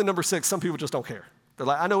then finally, number 6, some people just don't care. They're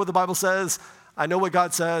like, I know what the Bible says. I know what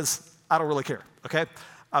God says. I don't really care, okay?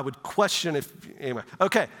 I would question anyway.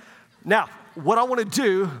 Okay, now, what I want to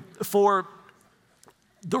do for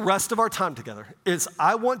the rest of our time together is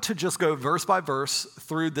I want to just go verse by verse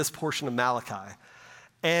through this portion of Malachi.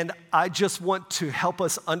 And I just want to help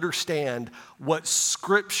us understand what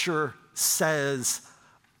Scripture says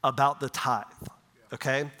about the tithe,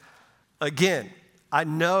 okay? Again, I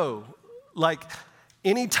know, like,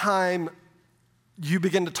 anytime you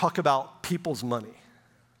begin to talk about people's money,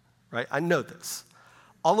 right? I know this.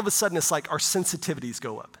 All of a sudden, it's like our sensitivities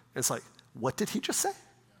go up. It's like, what did he just say?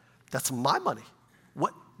 That's my money.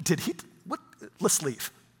 What? Let's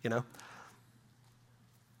leave, I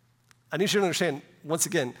need you to understand, once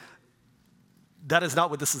again, that is not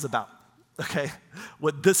what this is about, okay?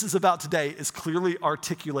 What this is about today is clearly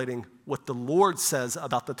articulating what the Lord says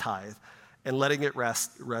about the tithe and letting it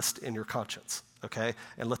rest in your conscience, okay?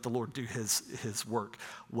 And let the Lord do his work,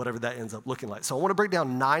 whatever that ends up looking like. So I want to break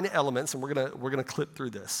down 9 elements, and we're gonna clip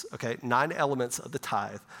through this, okay? 9 elements of the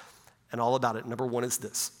tithe and all about it. Number 1 is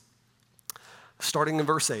this. Starting in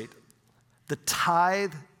verse 8, the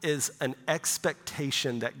tithe is an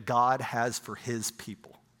expectation that God has for his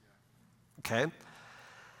people, okay?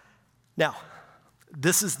 Now,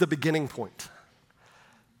 this is the beginning point.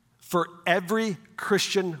 For every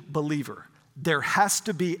Christian believer, there has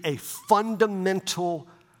to be a fundamental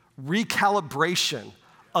recalibration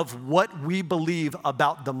of what we believe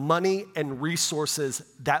about the money and resources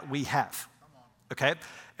that we have, okay?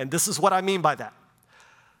 And this is what I mean by that.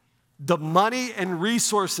 the money and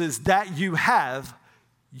resources that you have,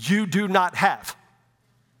 you do not have.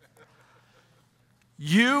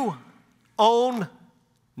 You own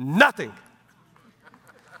nothing.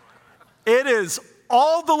 It is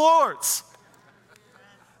all the Lord's.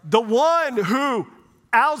 The one who,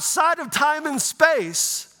 outside of time and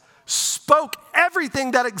space, spoke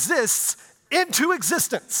everything that exists into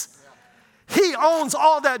existence. He owns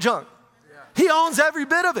all that junk. He owns every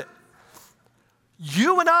bit of it.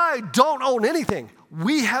 You and I don't own anything.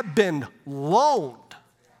 We have been loaned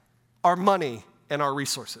our money and our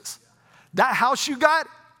resources. That house you got,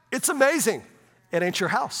 it's amazing. It ain't your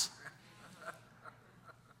house.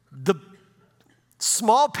 The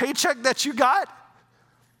small paycheck that you got,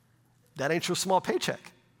 that ain't your small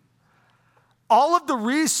paycheck. All of the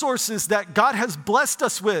resources that God has blessed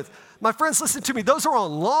us with, my friends, listen to me, those are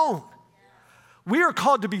on loan. We are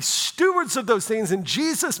called to be stewards of those things, and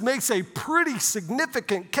Jesus makes a pretty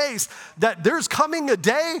significant case that there's coming a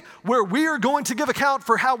day where we are going to give account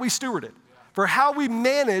for how we stewarded, for how we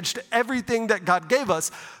managed everything that God gave us.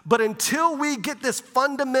 But until we get this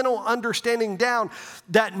fundamental understanding down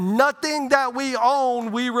that nothing that we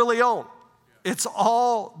own, we really own. It's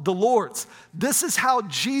all the Lord's. This is how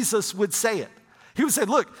Jesus would say it. He would say,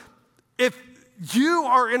 look, if you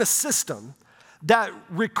are in a system that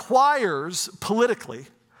requires politically,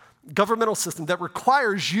 governmental system that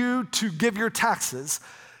requires you to give your taxes,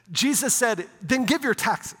 Jesus said, then give your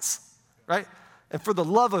taxes, right? And for the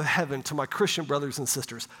love of heaven, to my Christian brothers and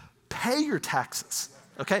sisters, pay your taxes,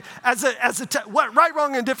 okay? Right,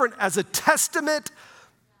 wrong, and different, as a testament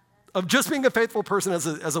of just being a faithful person,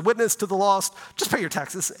 as a witness to the lost, just pay your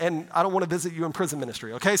taxes, and I don't want to visit you in prison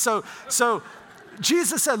ministry, okay? So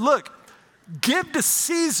Jesus said, look, give to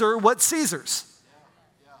Caesar what's Caesar's.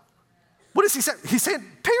 What does he say? He's saying,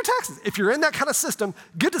 pay your taxes. If you're in that kind of system,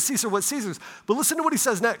 give to Caesar what's Caesar's. But listen to what he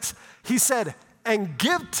says next. He said, and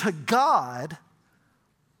give to God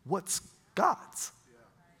what's God's.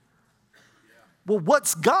 Well,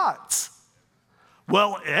 what's God's?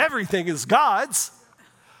 Well, everything is God's.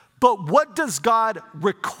 But what does God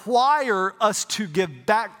require us to give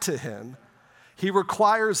back to him? He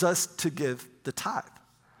requires us to give the tithe.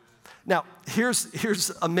 Now,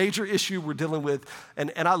 here's a major issue we're dealing with,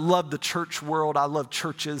 and I love the church world. I love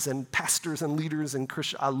churches and pastors and leaders and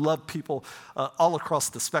Christians. I love people all across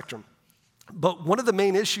the spectrum. But one of the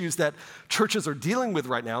main issues that churches are dealing with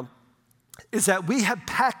right now is that we have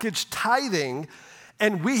packaged tithing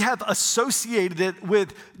and we have associated it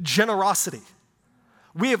with generosity.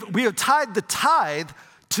 We have tied the tithe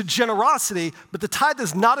to generosity, but the tithe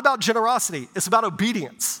is not about generosity. It's about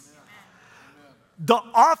obedience. The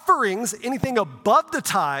offerings, anything above the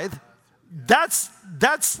tithe, that's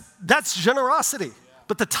generosity.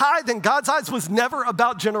 But the tithe in God's eyes was never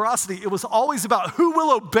about generosity. It was always about who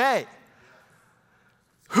will obey.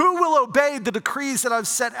 Who will obey the decrees that I've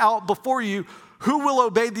set out before you? Who will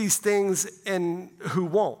obey these things and who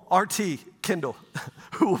won't? RT Kendall,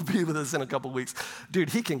 who will be with us in a couple weeks.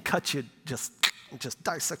 Dude, he can cut you just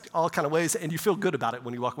dissect all kind of ways, and you feel good about it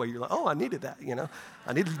when you walk away. You're like, oh, I needed that, you know.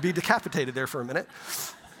 I needed to be decapitated there for a minute.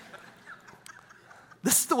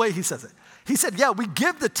 This is the way he says it. He said, yeah, we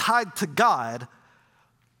give the tithe to God,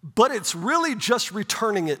 but it's really just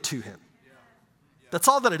returning it to him. That's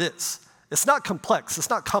all that it is. It's not complex. It's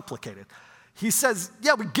not complicated. He says,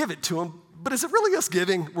 yeah, we give it to him, but is it really us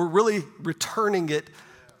giving? We're really returning it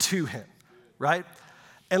to him, right?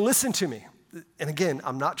 And listen to me. And again,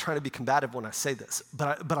 I'm not trying to be combative when I say this,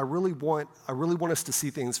 but I really want us to see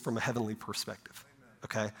things from a heavenly perspective,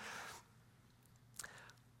 okay?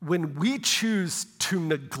 When we choose to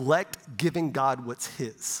neglect giving God what's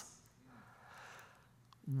his,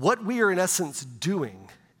 what we are in essence doing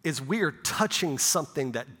is we are touching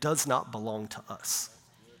something that does not belong to us.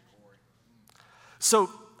 So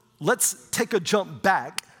let's take a jump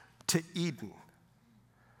back to Eden.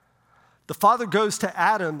 The father goes to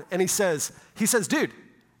Adam and he says, dude,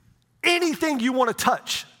 anything you want to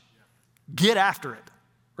touch, get after it,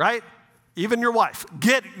 right? Even your wife,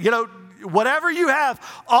 whatever you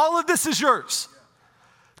have, all of this is yours.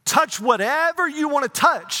 Touch whatever you want to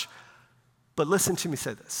touch. But listen to me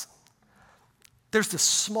say this. There's this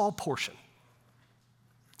small portion.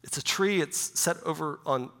 It's a tree, it's set over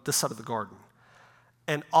on this side of the garden.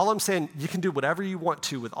 And all I'm saying, you can do whatever you want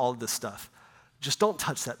to with all of this stuff. Just don't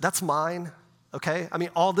touch that. That's mine, okay? I mean,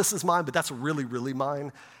 all this is mine, but that's really, really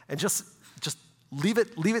mine. And just leave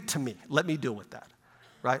it to me. Let me deal with that,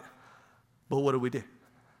 right? But what do?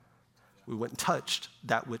 We went and touched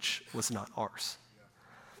that which was not ours.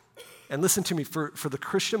 And listen to me, for the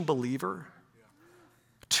Christian believer,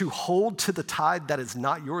 to hold to the tithe that is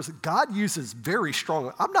not yours, God uses very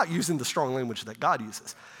strong, I'm not using the strong language that God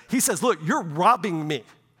uses. He says, look, you're robbing me.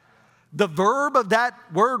 The verb of that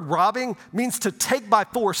word robbing means to take by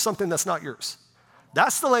force something that's not yours.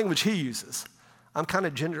 That's the language he uses. I'm kind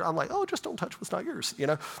of ginger. I'm like, oh, just don't touch what's not yours, you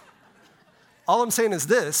know? All I'm saying is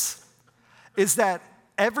this, is that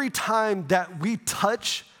every time that we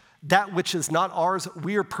touch that which is not ours,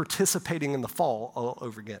 we are participating in the fall all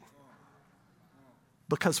over again.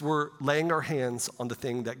 Because we're laying our hands on the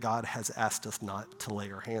thing that God has asked us not to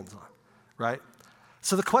lay our hands on, right?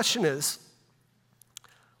 So the question is,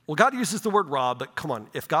 well, God uses the word rob, but come on,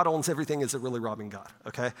 if God owns everything, is it really robbing God,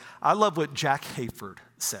 okay? I love what Jack Hayford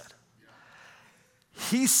said.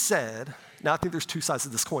 He said, now I think there's two sides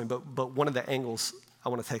of this coin, but one of the angles I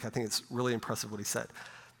want to take, I think it's really impressive what he said.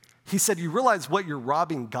 He said, you realize what you're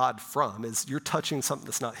robbing God from is you're touching something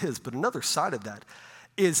that's not his, but another side of that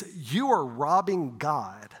is you are robbing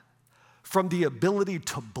God from the ability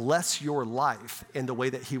to bless your life in the way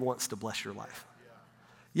that he wants to bless your life.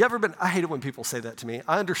 You ever been, I hate it when people say that to me.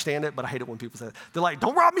 I understand it, but I hate it when people say it. They're like,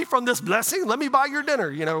 don't rob me from this blessing. Let me buy your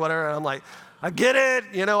dinner, you know, whatever. And I'm like, I get it,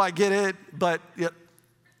 I get it. But yeah,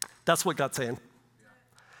 that's what God's saying.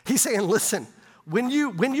 He's saying, listen, when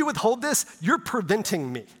you withhold this, you're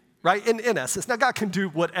preventing me, right? In essence. Now, God can do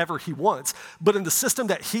whatever he wants, but in the system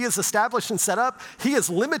that he has established and set up, he has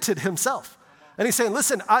limited himself. And he's saying,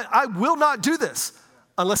 listen, I will not do this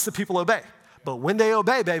unless the people obey. But when they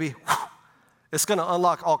obey, baby, whew, it's going to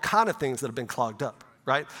unlock all kind of things that have been clogged up,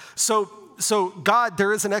 right? So God,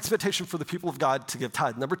 there is an expectation for the people of God to give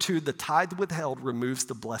tithe. Number two, the tithe withheld removes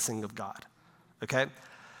the blessing of God, okay?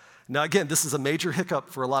 Now, again, this is a major hiccup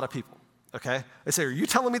for a lot of people, okay? They say, are you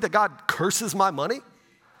telling me that God curses my money?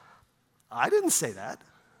 I didn't say that,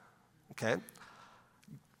 okay?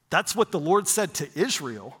 That's what the Lord said to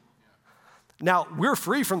Israel. Now, we're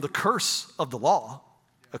free from the curse of the law,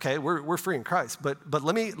 okay? We're free in Christ, but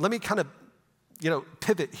let me kind of,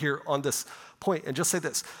 pivot here on this point and just say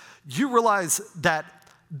this. You realize that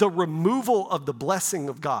the removal of the blessing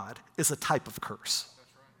of God is a type of curse.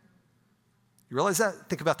 You realize that?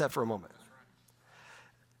 Think about that for a moment.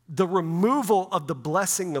 The removal of the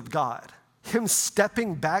blessing of God, him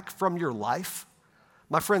stepping back from your life,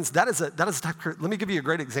 my friends, that is a type of curse. Let me give you a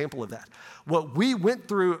great example of that. What we went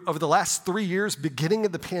through over the last 3 years, beginning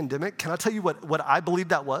of the pandemic, can I tell you what I believe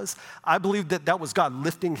that was? I believe that was God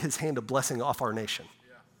lifting his hand of blessing off our nation.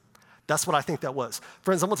 Yeah. That's what I think that was.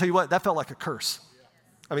 Friends, I'm gonna tell you what, that felt like a curse. Yeah.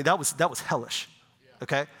 I mean, that was hellish,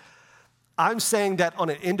 okay? I'm saying that on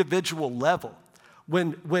an individual level,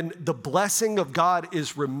 when the blessing of God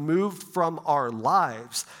is removed from our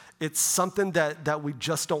lives, it's something that we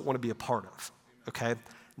just don't want to be a part of, okay?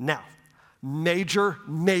 Now, major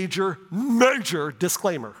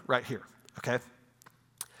disclaimer right here, okay?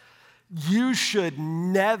 You should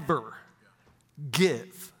never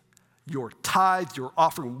give your tithe, your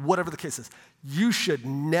offering, whatever the case is. You should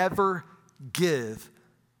never give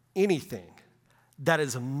anything that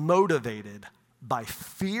is motivated by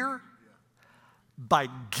fear, by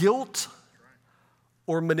guilt,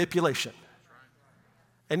 or manipulation.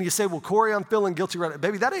 And you say, well, Corey, I'm feeling guilty right now.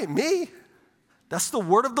 Baby, that ain't me. That's the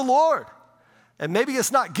word of the Lord. And maybe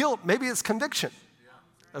it's not guilt, maybe it's conviction,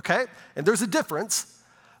 okay? And there's a difference,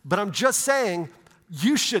 but I'm just saying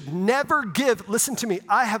you should never give. Listen to me,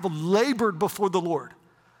 I have labored before the Lord,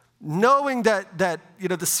 knowing that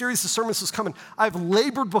the series of sermons was coming. I've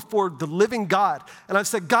labored before the living God, and I've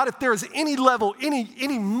said, God, if there is any level,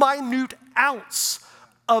 any minute ounce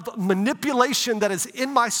of manipulation that is in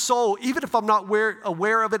my soul, even if I'm not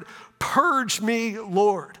aware of it, purge me,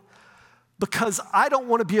 Lord, because I don't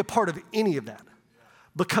want to be a part of any of that.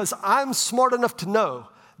 Because I'm smart enough to know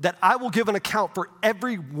that I will give an account for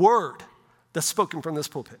every word that's spoken from this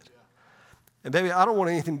pulpit. And baby, I don't want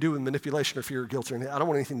anything to do with manipulation or fear or guilt or anything. I don't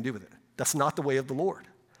want anything to do with it. That's not the way of the Lord.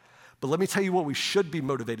 But let me tell you what we should be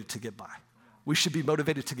motivated to get by. We should be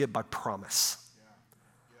motivated to get by promise.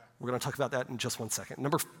 We're going to talk about that in just one second.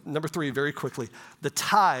 Number three, very quickly, the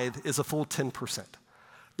tithe is a full 10%.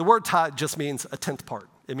 The word tithe just means a tenth part.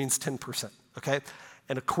 It means 10%, okay?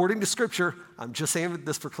 And according to Scripture, I'm just saying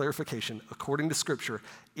this for clarification, according to Scripture,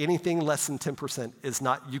 anything less than 10% is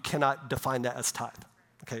not, you cannot define that as tithe,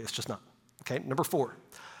 okay? It's just not, okay? Number four,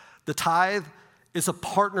 the tithe is a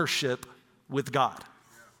partnership with God.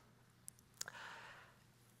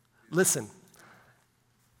 Listen,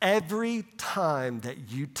 every time that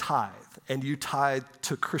you tithe, and you tithe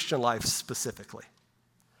to Christian life specifically,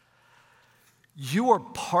 you are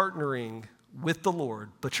partnering with the Lord,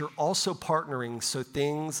 but you're also partnering so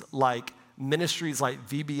things like ministries like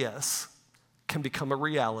VBS can become a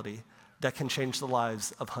reality, that can change the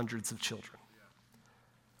lives of hundreds of children.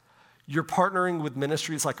 You're partnering with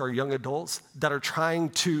ministries like our young adults that are trying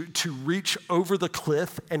to reach over the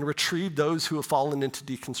cliff and retrieve those who have fallen into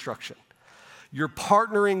deconstruction. You're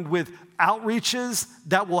partnering with outreaches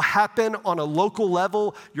that will happen on a local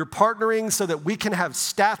level. You're partnering so that we can have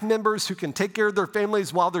staff members who can take care of their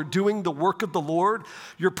families while they're doing the work of the Lord.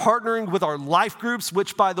 You're partnering with our life groups,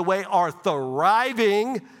 which, by the way, are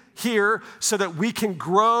thriving here so that we can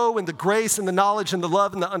grow in the grace and the knowledge and the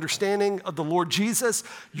love and the understanding of the Lord Jesus.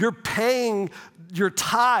 You're paying your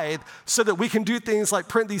tithe so that we can do things like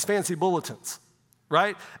print these fancy bulletins,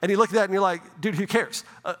 right? And you look at that and you're like, dude, who cares?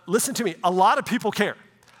 Listen to me. A lot of people care.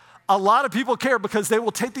 A lot of people care because they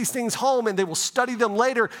will take these things home and they will study them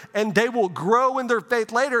later and they will grow in their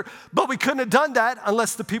faith later. But we couldn't have done that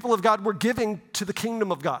unless the people of God were giving to the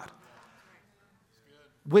kingdom of God.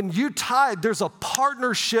 When you tithe, there's a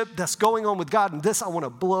partnership that's going on with God. And this, I want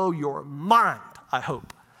to blow your mind, I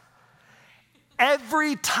hope.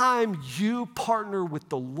 Every time you partner with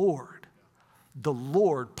the Lord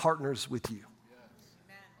partners with you.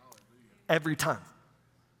 Every time.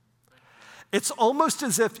 It's almost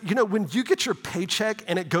as if, when you get your paycheck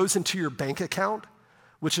and it goes into your bank account,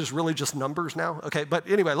 which is really just numbers now. Okay, but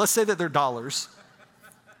anyway, let's say that they're dollars.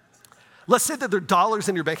 Let's say that they're dollars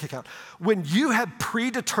in your bank account. When you have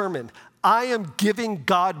predetermined, I am giving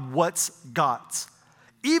God what's God's,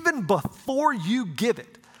 even before you give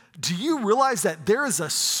it, do you realize that there is a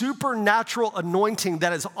supernatural anointing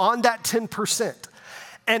that is on that 10%?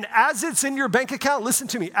 And as it's in your bank account, listen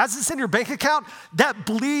to me, as it's in your bank account, that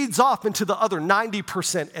bleeds off into the other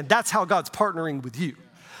 90%, and that's how God's partnering with you.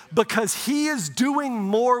 Because he is doing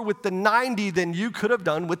more with the 90 than you could have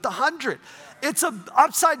done with the 100. It's an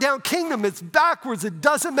upside down kingdom. It's backwards. It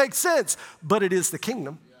doesn't make sense, but it is the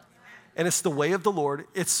kingdom. And it's the way of the Lord.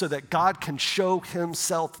 It's so that God can show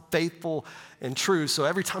himself faithful and true. So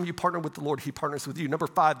every time you partner with the Lord, he partners with you. Number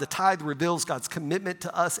 5, the tithe reveals God's commitment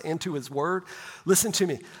to us and to his word. Listen to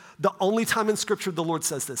me. The only time in scripture the Lord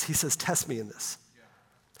says this, he says, test me in this.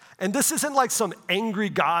 And this isn't like some angry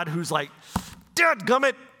God who's like,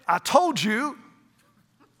 dadgummit, I told you,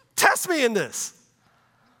 test me in this.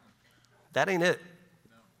 That ain't it.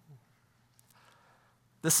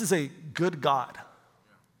 This is a good God.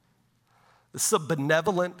 This is a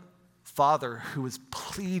benevolent Father who is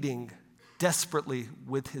pleading desperately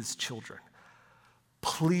with his children.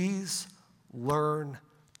 Please learn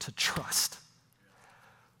to trust.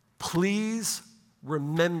 Please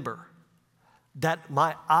remember that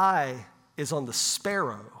my eye is on the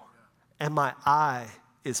sparrow and my eye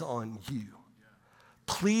is on you.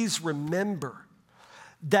 Please remember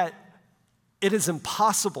that it is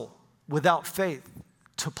impossible without faith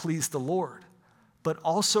to please the Lord. But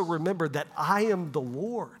also remember that I am the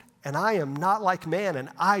Lord and I am not like man and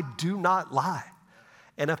I do not lie.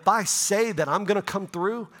 And if I say that I'm going to come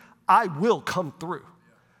through, I will come through.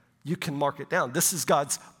 You can mark it down. This is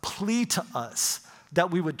God's plea to us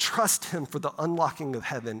that we would trust him for the unlocking of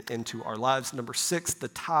heaven into our lives. Number 6, the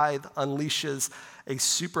tithe unleashes a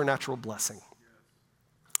supernatural blessing.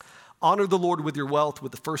 Honor the Lord with your wealth,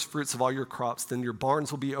 with the first fruits of all your crops. Then your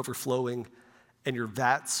barns will be overflowing and your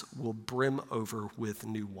vats will brim over with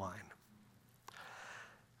new wine.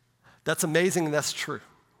 That's amazing and that's true.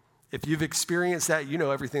 If you've experienced that, you know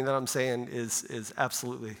everything that I'm saying is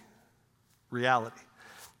absolutely reality.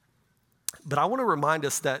 But I want to remind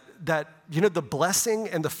us that the blessing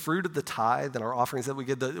and the fruit of the tithe and our offerings that we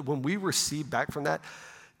get, when we receive back from that,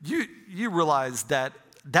 you realize that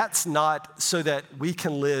that's not so that we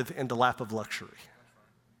can live in the lap of luxury,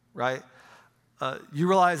 right? You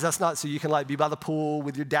realize that's not so you can be by the pool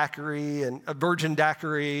with your daiquiri and a virgin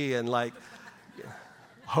daiquiri and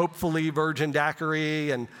hopefully virgin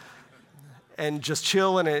daiquiri and just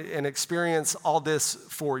chill and experience all this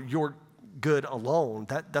for your good alone.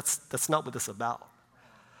 That's not what this is about.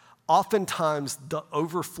 Oftentimes the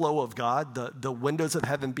overflow of God, the windows of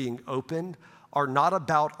heaven being opened are not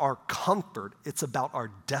about our comfort, it's about our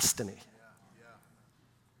destiny.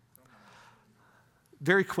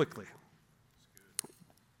 Very quickly.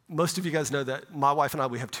 Most of you guys know that my wife and I,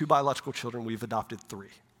 we have 2 biological children. We've adopted 3,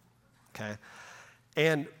 okay?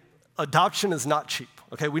 And adoption is not cheap,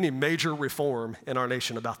 okay? We need major reform in our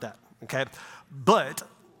nation about that, okay? But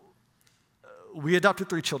we adopted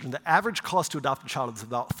 3 children. The average cost to adopt a child is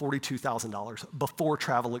about $42,000 before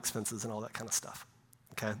travel expenses and all that kind of stuff,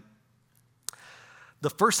 okay? The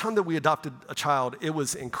first time that we adopted a child, it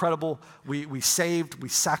was incredible. We saved, we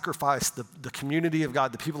sacrificed. The community of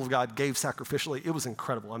God, the people of God gave sacrificially. It was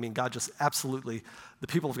incredible. I mean, God just absolutely, the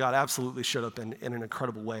people of God absolutely showed up in an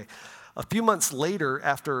incredible way. A few months later,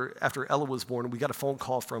 after Ella was born, we got a phone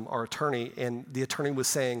call from our attorney, and the attorney was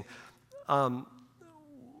saying,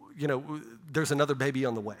 there's another baby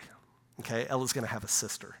on the way, okay? Ella's gonna have a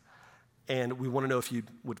sister, and we wanna know if you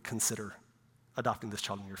would consider adopting this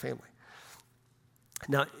child in your family.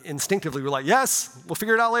 Now, instinctively, we're like, yes, we'll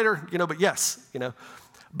figure it out later, but yes,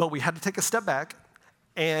 But we had to take a step back,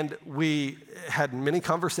 and we had many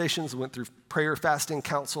conversations, went through prayer, fasting,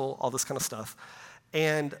 counsel, all this kind of stuff.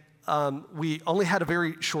 And we only had a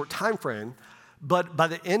very short time frame, but by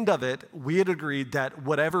the end of it, we had agreed that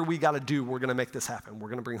whatever we got to do, we're going to make this happen. We're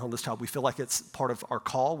going to bring home this child. We feel like it's part of our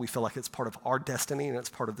call. We feel like it's part of our destiny, and it's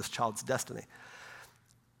part of this child's destiny.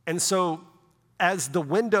 And so as the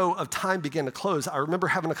window of time began to close, I remember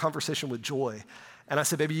having a conversation with Joy, and I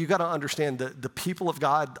said, baby, you got to understand that the people of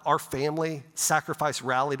God, our family, sacrificed,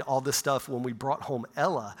 rallied, all this stuff when we brought home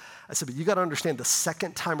Ella. I said, but you got to understand the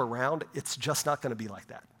second time around, it's just not going to be like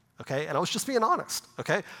that. Okay, and I was just being honest,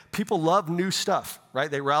 okay? People love new stuff,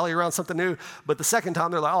 right? They rally around something new, but the second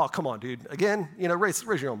time they're like, oh, come on, dude. Again, raise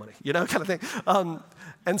your own money, kind of thing.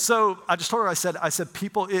 And so I just told her, I said,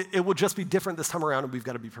 people, it will just be different this time around, and we've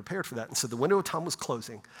got to be prepared for that. And so the window of time was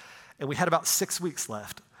closing, and we had about 6 weeks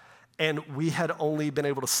left, and we had only been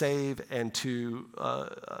able to save and to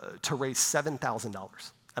raise $7,000 out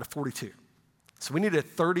of 42. So we needed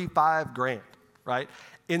 $35,000, right?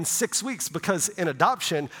 In 6 weeks, because in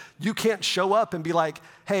adoption, you can't show up and be like,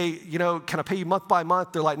 hey, can I pay you month by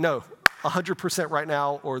month? They're like, no, 100% right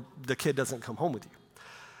now, or the kid doesn't come home with you.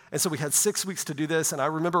 And so we had 6 weeks to do this, and I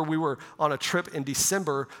remember we were on a trip in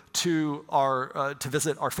December to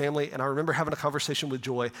visit our family, and I remember having a conversation with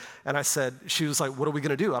Joy, and I said, she was like, what are we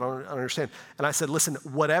gonna do? I don't understand. And I said, listen,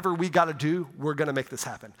 whatever we gotta do, we're gonna make this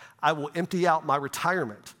happen. I will empty out my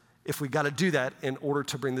retirement if we got to do that in order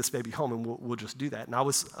to bring this baby home, and we'll just do that. And I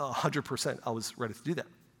was 100%, I was ready to do that.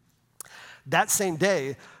 That same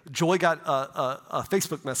day, Joy got a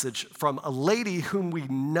Facebook message from a lady whom we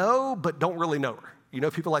know but don't really know her. You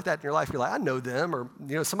know people like that in your life? You're like, I know them, or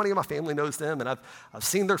somebody in my family knows them, and I've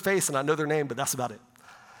seen their face and I know their name, but that's about it.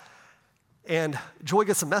 And Joy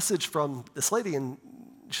gets a message from this lady, and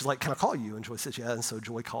she's like, can I call you? And Joy says, yeah. And so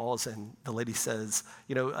Joy calls, and the lady says,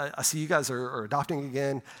 I see you guys are adopting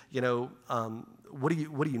again. What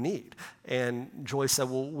do you need? And Joy said,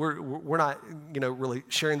 well, we're not, really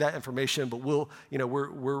sharing that information, but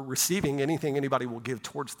we're receiving anything anybody will give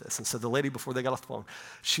towards this. And so the lady, before they got off the phone,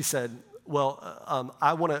 she said, well,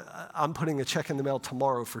 I'm putting a check in the mail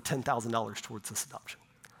tomorrow for $10,000 towards this adoption.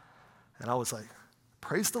 And I was like,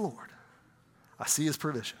 praise the Lord. I see his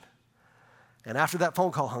provision. And after that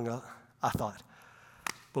phone call hung up, I thought,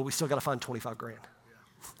 but we still got to find $25,000. Yeah.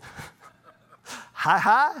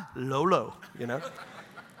 High, low,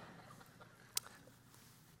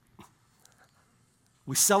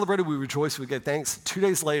 We celebrated, we rejoiced, we gave thanks. 2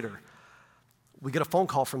 days later, we get a phone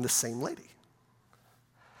call from this same lady.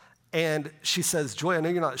 And she says, Joy, I know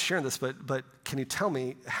you're not sharing this, but can you tell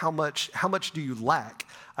me how much do you lack?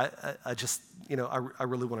 I just, I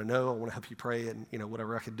really want to know. I want to help you pray and,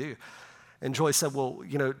 whatever I can do. And Joy said, well,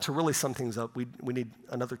 to really sum things up, we need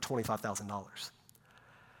another $25,000.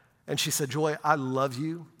 And she said, Joy, I love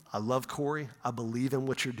you. I love Corey. I believe in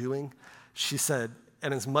what you're doing. She said,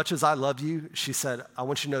 and as much as I love you, she said, I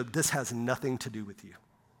want you to know this has nothing to do with you.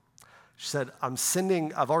 She said,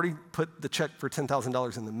 I've already put the check for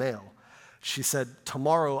 $10,000 in the mail. She said,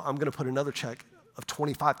 tomorrow I'm going to put another check of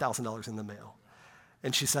 $25,000 in the mail.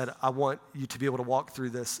 And she said, I want you to be able to walk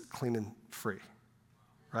through this clean and free,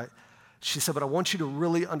 right? She said, but I want you to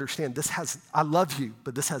really understand I love you,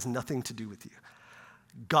 but this has nothing to do with you.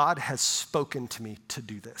 God has spoken to me to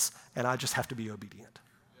do this, and I just have to be obedient,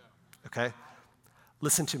 okay?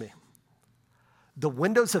 Listen to me. The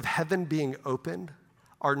windows of heaven being opened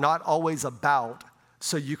are not always about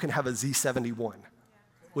so you can have a Z71,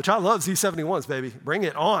 which I love Z71s, baby. Bring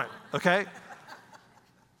it on, okay?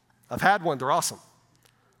 I've had one. They're awesome.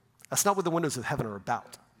 That's not what the windows of heaven are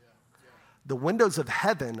about. The windows of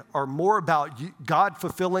heaven are more about God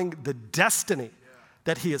fulfilling the destiny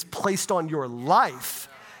that he has placed on your life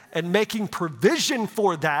and making provision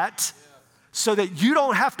for that so that you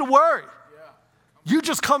don't have to worry. You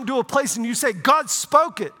just come to a place and you say, God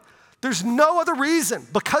spoke it. There's no other reason.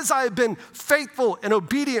 Because I have been faithful and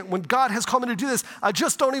obedient when God has called me to do this,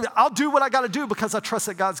 I'll do what I got to do because I trust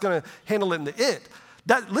that God's going to handle it in the end.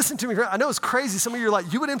 Listen to me, I know it's crazy. Some of you are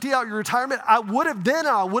like, you would empty out your retirement? I would have then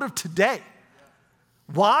and I would have today.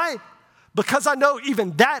 Why? because I know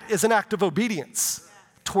even that is an act of obedience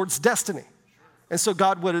towards destiny. And so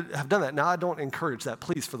God would have done that. Now, I don't encourage that.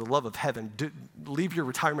 Please, for the love of heaven, leave your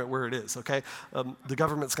retirement where it is, okay? The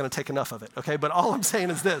government's going to take enough of it, okay? But all I'm saying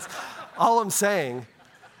is this. All I'm saying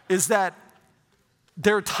is that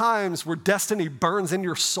there are times where destiny burns in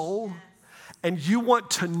your soul, and you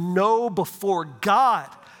want to know before God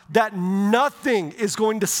that nothing is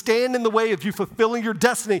going to stand in the way of you fulfilling your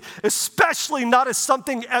destiny, especially not as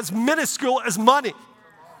something as minuscule as money.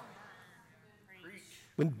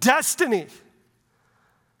 When destiny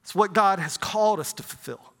is what God has called us to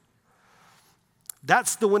fulfill.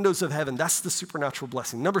 That's the windows of heaven. That's the supernatural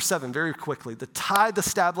blessing. Number 7, very quickly, the tithe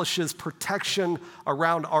establishes protection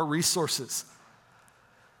around our resources.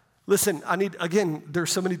 Listen,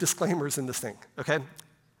 there's so many disclaimers in this thing, okay?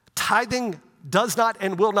 Tithing does not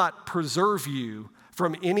and will not preserve you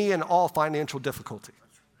from any and all financial difficulty.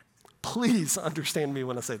 Please understand me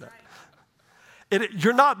when I say that.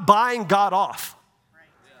 You're not buying God off.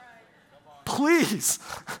 Please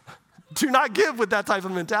do not give with that type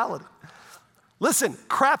of mentality. Listen,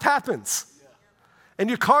 crap happens. And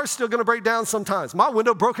your car's still going to break down sometimes. My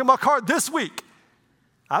window broke in my car this week.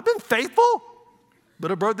 I've been faithful,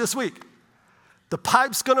 but it broke this week. The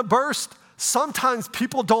pipe's going to burst. Sometimes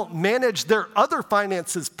people don't manage their other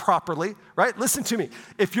finances properly, right? Listen to me.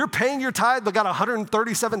 If you're paying your tithe but got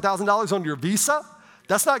 $137,000 on your Visa,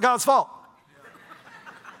 that's not God's fault.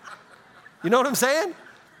 You know what I'm saying?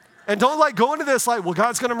 And don't go into this well,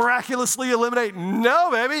 God's going to miraculously eliminate.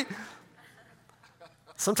 No, baby.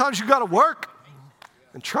 Sometimes you got to work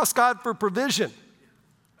and trust God for provision.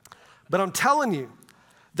 But I'm telling you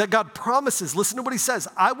that God promises, listen to what he says,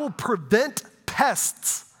 I will prevent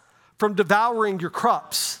pests from devouring your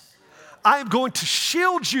crops. I am going to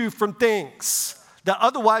shield you from things that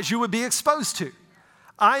otherwise you would be exposed to.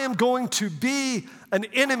 I am going to be an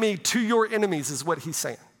enemy to your enemies, is what he's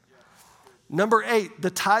saying. Number 8, the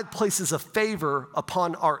tithe places a favor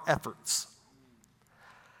upon our efforts.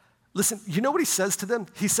 Listen, you know what he says to them?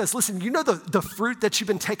 He says, listen, you know the fruit that you've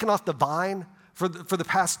been taking off the vine for the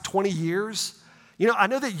past 20 years? You know, I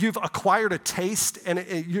know that you've acquired a taste and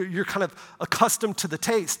you're kind of accustomed to the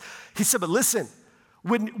taste. He said, but listen,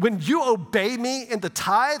 when you obey me in the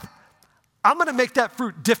tithe, I'm going to make that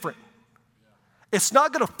fruit different. It's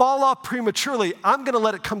not going to fall off prematurely. I'm going to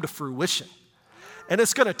let it come to fruition. And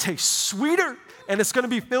it's going to taste sweeter, and it's going to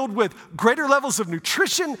be filled with greater levels of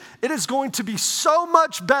nutrition. It is going to be so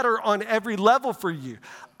much better on every level for you.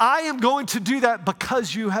 I am going to do that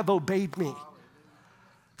because you have obeyed me.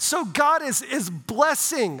 So God is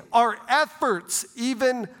blessing our efforts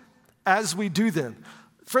even as we do them.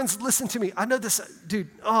 Friends, listen to me. I know this,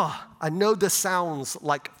 I know this sounds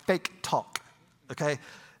like fake talk, okay?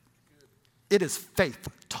 It is faith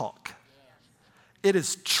talk. It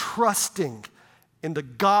is trusting in the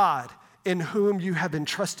God in whom you have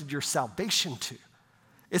entrusted your salvation to.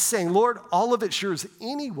 It's saying, Lord, all of it's yours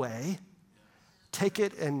anyway. Take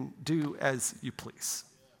it and do as you please.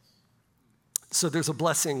 So there's a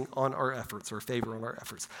blessing on our efforts, or favor on our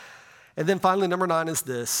efforts. And then finally, number 9 is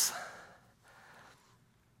this.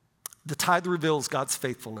 The tithe reveals God's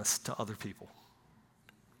faithfulness to other people.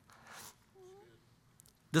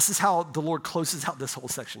 This is how the Lord closes out this whole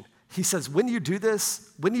section. He says, when you do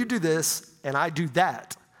this, and I do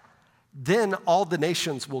that, then all the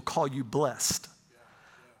nations will call you blessed.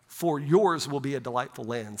 For yours will be a delightful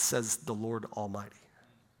land, says the Lord Almighty.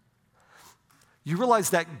 You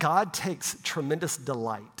realize that God takes tremendous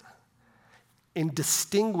delight in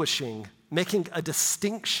making a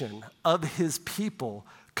distinction of his people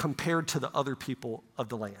compared to the other people of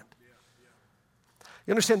the land.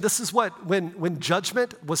 You understand, this is what, when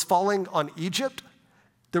judgment was falling on Egypt,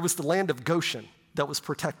 there was the land of Goshen that was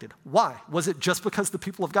protected. Why? Was it just because the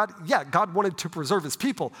people of God? Yeah, God wanted to preserve his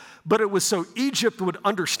people, but it was so Egypt would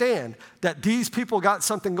understand that these people got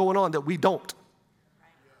something going on that we don't.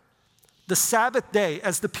 The Sabbath day,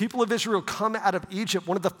 as the people of Israel come out of Egypt,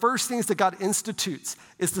 one of the first things that God institutes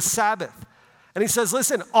is the Sabbath. And he says,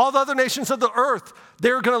 listen, all the other nations of the earth,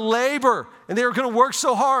 they're going to labor and they're going to work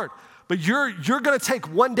so hard, but you're going to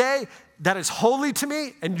take one day that is holy to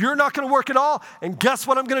me, and you're not going to work at all. And guess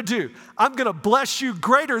what I'm going to do? I'm going to bless you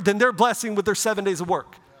greater than their blessing with their 7 days of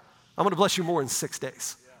work. I'm going to bless you more in 6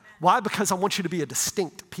 days. Why? Because I want you to be a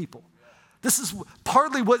distinct people. This is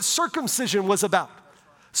partly what circumcision was about,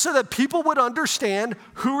 so that people would understand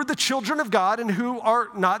who are the children of God and who are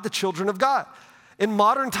not the children of God. In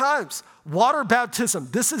modern times, water baptism,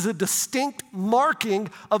 this is a distinct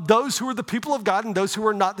marking of those who are the people of God and those who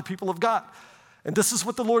are not the people of God. And this is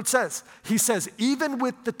what the Lord says. He says, even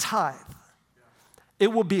with the tithe,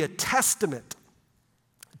 it will be a testament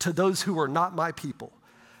to those who are not my people,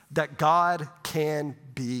 that God can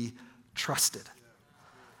be trusted.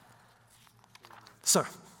 So,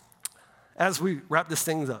 as we wrap this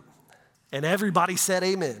thing up, and everybody said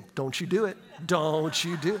amen. Don't you do it. Don't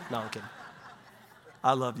you do it. No, I'm kidding.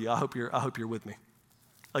 I love you. I hope you're with me.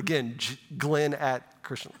 Again, Glenn at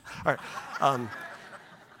Christian. All right.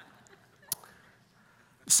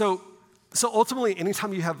 So ultimately,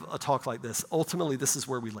 anytime you have a talk like this, ultimately this is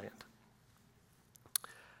where we land.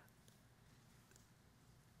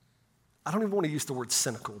 I don't even want to use the word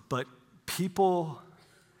cynical, but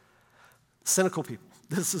cynical people,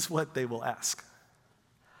 this is what they will ask.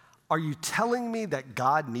 Are you telling me that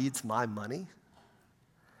God needs my money?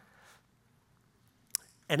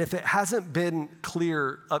 And if it hasn't been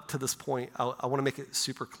clear up to this point, I want to make it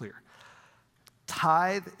super clear.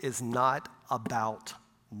 Tithe is not about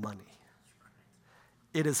money.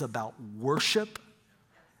 It is about worship.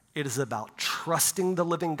 It is about trusting the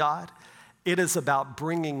living God. It is about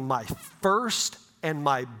bringing my first and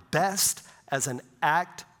my best as an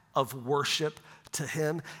act of worship to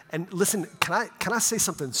him. And listen, can I say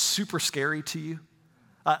something super scary to you?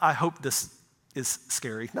 I hope this is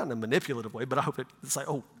scary, not in a manipulative way, but I hope it's like,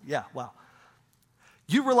 oh yeah, wow.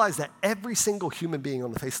 You realize that every single human being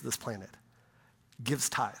on the face of this planet gives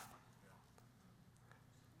tithe.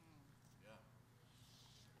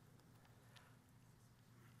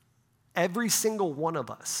 Every single one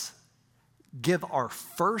of us give our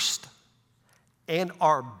first and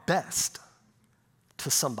our best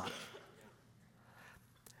to somebody.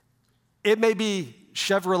 It may be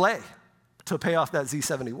Chevrolet to pay off that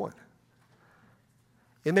Z71.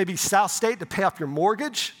 It may be South State to pay off your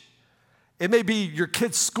mortgage. It may be your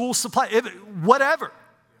kid's school supply, whatever.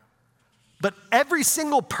 But every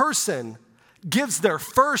single person gives their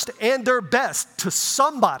first and their best to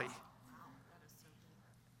somebody.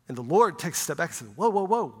 And the Lord takes a step back and says, whoa, whoa,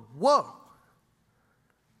 whoa, whoa.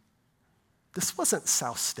 This wasn't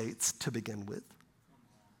South State's to begin with.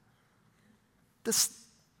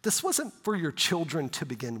 This wasn't for your children to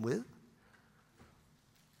begin with.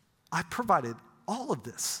 I provided all of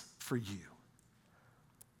this for you.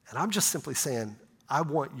 And I'm just simply saying, I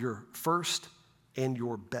want your first and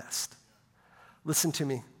your best. Listen to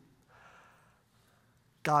me.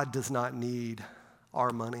 God does not need our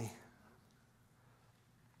money.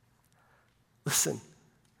 Listen,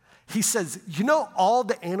 he says, you know all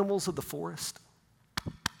the animals of the forest?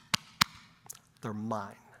 They're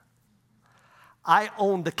mine. I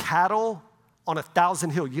own the cattle on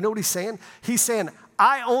 1,000 hills. You know what he's saying? He's saying,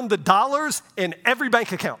 I own the dollars in every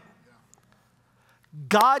bank account.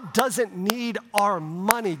 God doesn't need our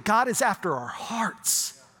money. God is after our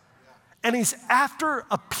hearts. And he's after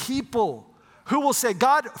a people who will say,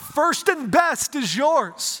 God, first and best is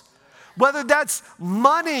yours. Whether that's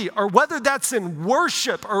money or whether that's in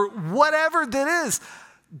worship or whatever that is,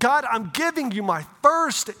 God, I'm giving you my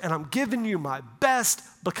first and I'm giving you my best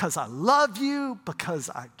because I love you, because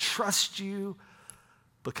I trust you,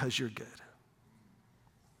 because you're good.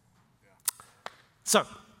 So,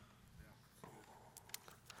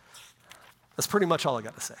 that's pretty much all I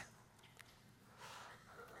got to say.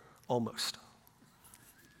 Almost.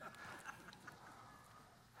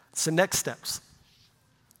 So next steps.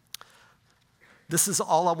 This is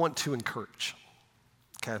all I want to encourage,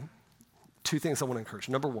 okay? 2 things I want to encourage.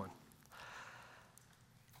 Number 1,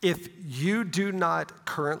 if you do not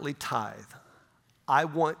currently tithe, I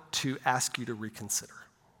want to ask you to reconsider.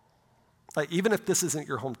 Like, even if this isn't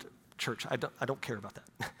your home church, I don't care about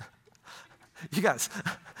that. You guys,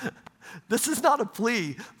 this is not a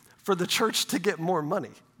plea for the church to get more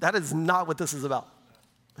money. That is not what this is about.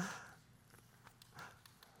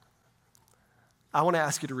 I want to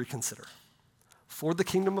ask you to reconsider for the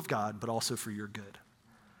kingdom of God, but also for your good.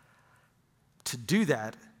 To do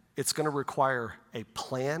that, it's going to require a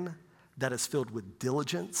plan that is filled with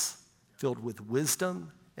diligence, filled with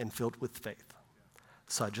wisdom, and filled with faith.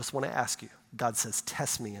 So I just want to ask you, God says,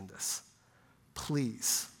 test me in this.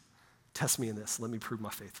 Please, test me in this. Let me prove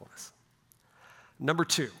my faithfulness. Number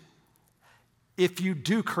 2, if you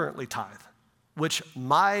do currently tithe, which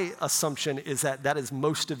my assumption is that is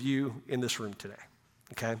most of you in this room today,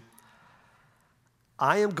 okay?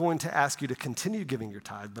 I am going to ask you to continue giving your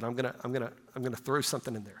tithe, but I'm gonna throw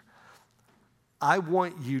something in there. I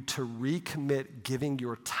want you to recommit giving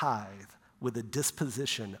your tithe with a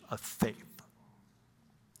disposition of faith.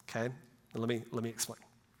 Okay? And let me explain.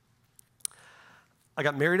 I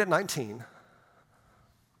got married at 19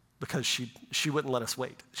 because she wouldn't let us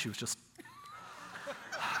wait. She was just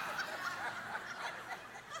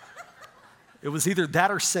it was either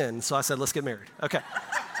that or sin, so I said, let's get married. Okay.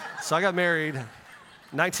 So I got married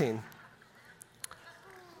 19.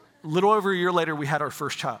 a little over a year later, we had our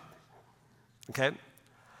first child, okay?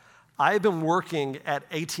 I had been working at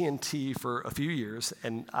AT&T for a few years,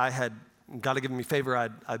 and I had, God had given me favor,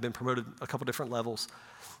 I'd been promoted a couple different levels,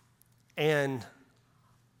 and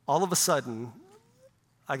all of a sudden,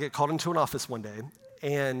 I get called into an office one day,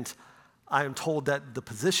 and I am told that the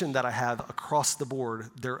position that I have across the board,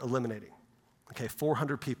 they're eliminating. Okay,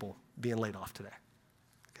 400 people being laid off today.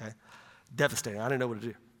 Okay, devastating. I didn't know what to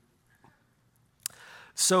do.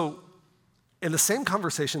 So, in the same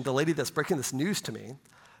conversation, the lady that's breaking this news to me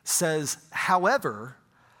says, however,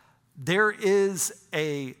 there is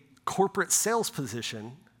a corporate sales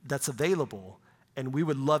position that's available, and we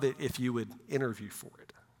would love it if you would interview for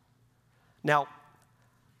it. Now,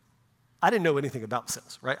 I didn't know anything about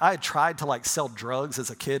sales, right? I had tried to sell drugs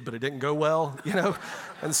as a kid, but it didn't go well,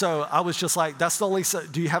 And so I was just like, that's the only,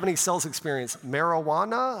 do you have any sales experience?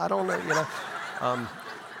 Marijuana? I don't know,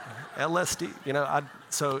 LSD,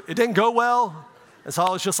 so it didn't go well. And so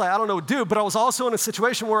I was just like, I don't know what to do. But I was also in a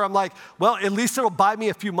situation where I'm like, well, at least it'll buy me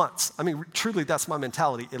a few months. I mean, truly, that's my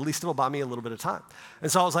mentality. At least it'll buy me a little bit of time.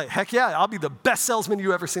 And so I was like, heck yeah, I'll be the best salesman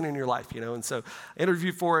you ever seen in your life, And so I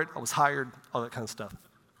interviewed for it. I was hired, all that kind of stuff.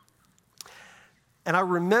 And I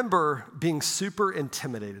remember being super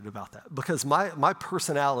intimidated about that because my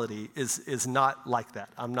personality is not like that.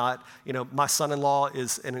 I'm not, my son-in-law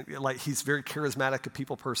is, he's very charismatic, a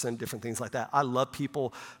people person, different things like that. I love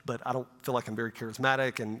people, but I don't feel like I'm very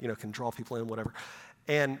charismatic and, can draw people in, whatever.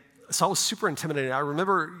 And so I was super intimidated. I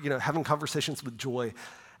remember, having conversations with Joy,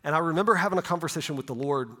 and I remember having a conversation with the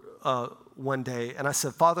Lord one day, and I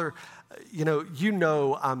said, Father,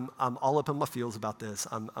 I'm all up in my feels about this.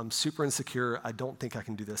 I'm super insecure. I don't think I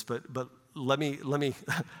can do this, but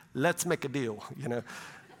let's make a deal,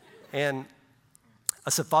 And I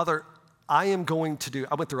said, Father, I went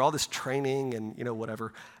through all this training and,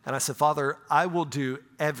 whatever, and I said, Father, I will do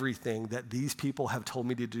everything that these people have told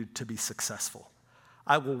me to do to be successful.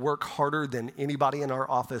 I will work harder than anybody in our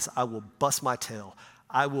office. I will bust my tail.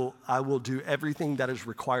 I will do everything that is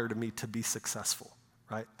required of me to be successful,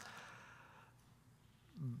 right?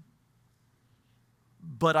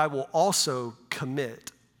 But I will also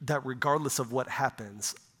commit that regardless of what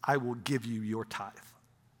happens, I will give you your tithe,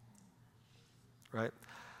 right?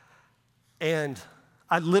 And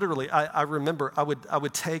I remember I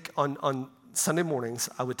would take on Sunday mornings,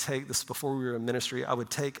 I would take this before we were in ministry. I would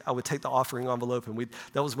take the offering envelope, and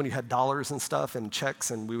that was when you had dollars and stuff and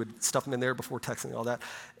checks, and we would stuff them in there before texting and all that.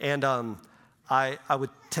 And I would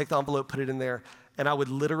take the envelope, put it in there, and I would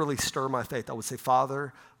literally stir my faith. I would say,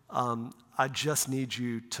 Father, I just need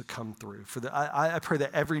you to come through. I pray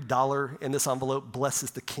that every dollar in this envelope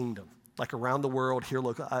blesses the kingdom, around the world, here,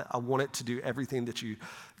 local. I want it to do everything that you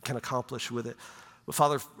can accomplish with it. But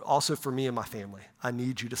Father, also for me and my family, I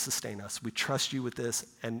need you to sustain us. We trust you with this,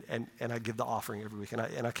 and I give the offering every week, and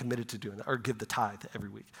I committed to doing that, or give the tithe every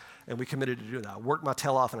week. And we committed to doing that. I worked my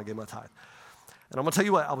tail off, and I gave my tithe. And I'm going to tell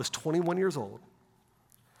you what, I was 21 years old,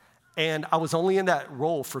 and I was only in that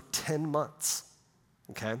role for 10 months,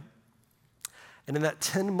 okay? And in that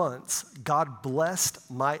 10 months, God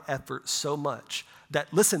blessed my effort so much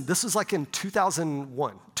that, listen, this was in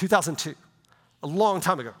 2001, 2002, a long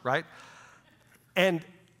time ago, right? And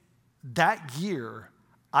that year,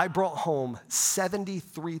 I brought home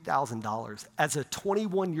 $73,000 as a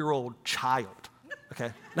 21-year-old child,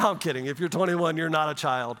 okay? No, I'm kidding. If you're 21, you're not a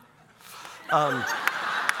child. I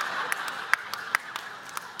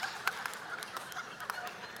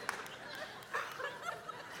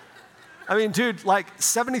mean, dude,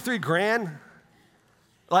 73 grand,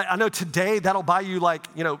 I know today that'll buy you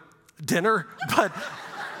dinner, but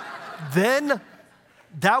then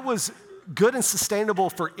that was good and sustainable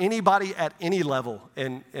for anybody at any level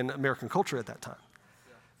in American culture at that time.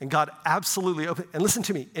 And God absolutely opened, and listen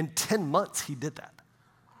to me, in 10 months he did that.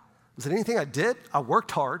 Was it anything I did? I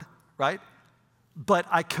worked hard, right? But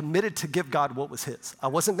I committed to give God what was his. I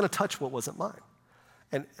wasn't going to touch what wasn't mine.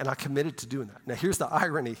 And I committed to doing that. Now here's the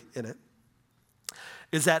irony in it,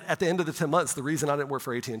 is that at the end of the 10 months, the reason I didn't work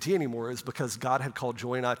for AT&T anymore is because God had called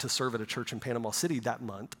Joy and I to serve at a church in Panama City that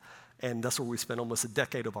month. And that's where we spent almost a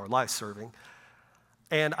decade of our life serving.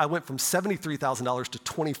 And I went from $73,000 to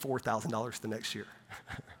 $24,000 the next year,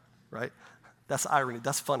 right? That's irony.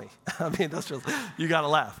 That's funny. I mean, that's just, you got to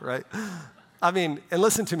laugh, right? I mean, and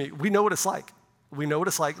listen to me. We know what it's like. We know what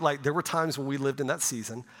it's like. There were times when we lived in that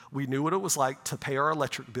season, we knew what it was like to pay our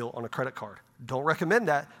electric bill on a credit card. Don't recommend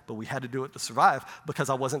that, but we had to do it to survive because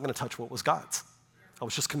I wasn't going to touch what was God's. I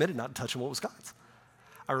was just committed not to touching what was God's.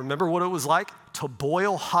 I remember what it was like to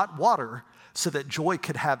boil hot water so that Joy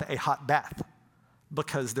could have a hot bath.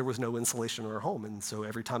 because there was no insulation in our home. And so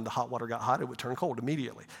every time the hot water got hot, it would turn cold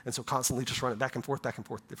immediately. And so constantly just running back and forth,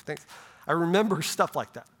 different things. I remember stuff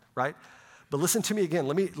like that, right? But listen to me again.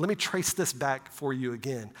 Let me trace this back for you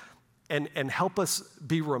again and help us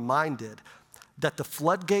be reminded that the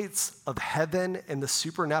floodgates of heaven and the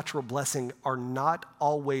supernatural blessing are not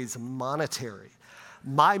always monetary.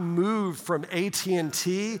 My move from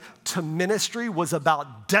AT&T to ministry was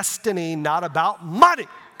about destiny, not about money.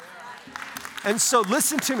 And so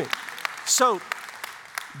listen to me. So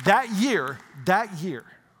that year,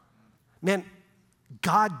 man,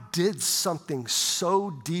 God did something so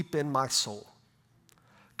deep in my soul.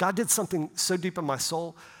 God did something so deep in my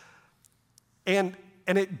soul, and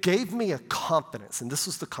it gave me a confidence, and this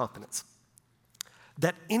was the confidence,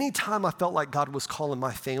 that anytime I felt like God was calling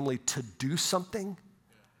my family to do something,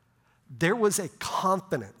 there was a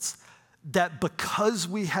confidence that because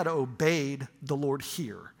we had obeyed the Lord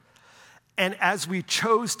here, and as we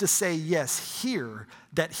chose to say yes here,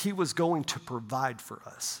 that he was going to provide for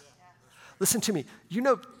us. Listen to me. You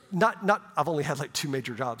know, I've only had like 2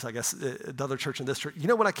 major jobs, I guess, the other church and this church. You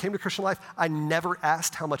know, when I came to Christian Life, I never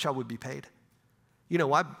asked how much I would be paid. You know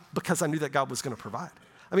why? Because I knew that God was going to provide.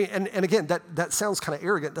 I mean, and again, that sounds kind of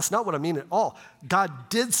arrogant. That's not what I mean at all. God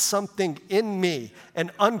did something in me, and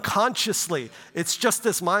unconsciously, it's just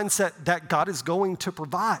this mindset that God is going to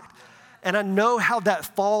provide. And I know how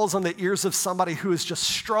that falls on the ears of somebody who has just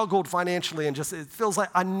struggled financially and just, it feels like,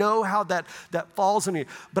 I know how that falls on you.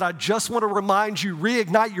 But I just want to remind you,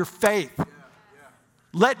 reignite your faith.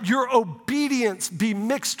 Let your obedience be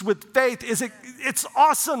mixed with faith. It's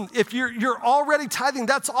awesome. If you're already tithing,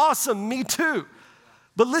 that's awesome. Me too.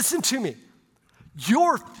 But listen to me.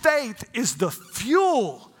 Your faith is the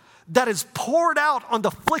fuel that is poured out on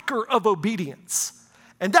the flicker of obedience.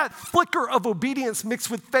 And that flicker of obedience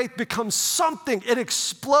mixed with faith becomes something. It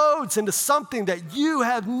explodes into something that you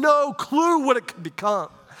have no clue what it can become.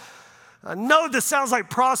 I know this sounds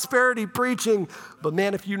like prosperity preaching, but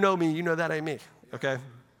man, if you know me, you know that ain't me, okay?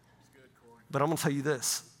 But I'm going to tell you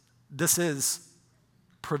this. This is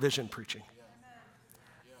provision preaching.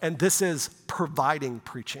 And this is providing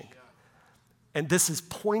preaching. And this is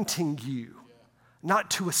pointing you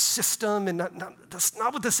not to a system, and that's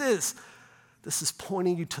not what this is. This is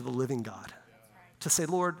pointing you to the living God. To say,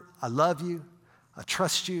 Lord, I love you. I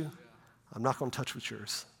trust you. I'm not going to touch what's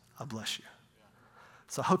yours. I bless you.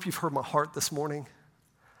 So I hope you've heard my heart this morning.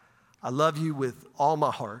 I love you with all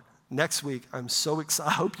my heart. Next week, I'm so excited.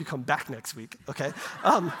 I hope you come back next week, okay?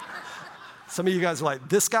 Some of you guys are like,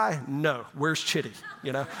 this guy? No, where's Chitty?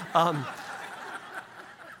 You know? I've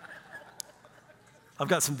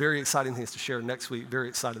got some very exciting things to share next week. Very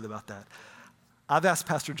excited about that. I've asked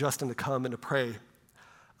Pastor Justin to come and to pray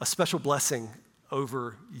a special blessing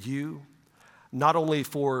over you, not only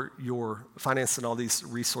for your finance and all these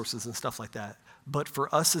resources and stuff like that, but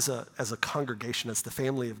for us as a congregation, as the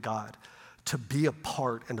family of God, to be a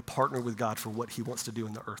part and to partner with God for what he wants to do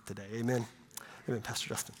in the earth today. Amen. Amen, Pastor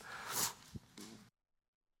Justin.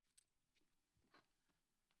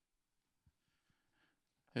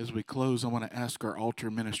 As we close, I want to ask our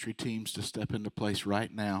altar ministry teams to step into place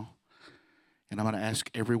right now. And I'm going to ask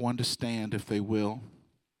everyone to stand if they will.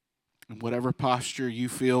 In whatever posture you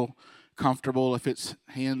feel comfortable, if it's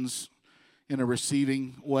hands in a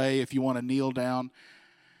receiving way, if you want to kneel down.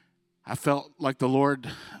 I felt like the Lord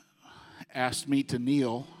asked me to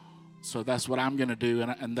kneel, so that's what I'm going to do.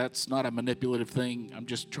 And that's not a manipulative thing. I'm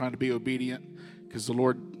just trying to be obedient because the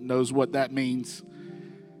Lord knows what that means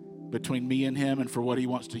between me and him and for what he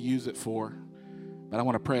wants to use it for. But I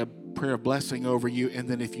want to pray a prayer of blessing over you. And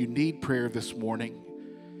then if you need prayer this morning,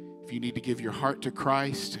 if you need to give your heart to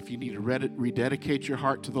Christ, if you need to rededicate your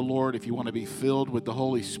heart to the Lord, if you want to be filled with the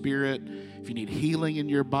Holy Spirit, if you need healing in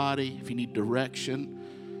your body, if you need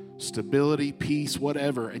direction, stability, peace,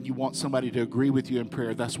 whatever, and you want somebody to agree with you in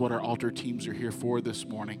prayer, that's what our altar teams are here for this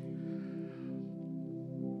morning.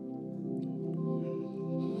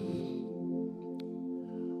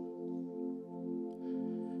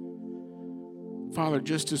 Father,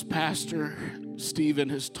 just as Pastor Stephen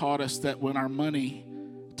has taught us that when our money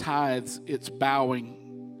tithes, it's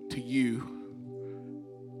bowing to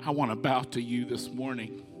you, I want to bow to you this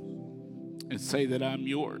morning and say that I'm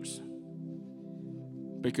yours,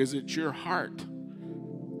 because it's your heart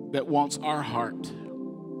that wants our heart.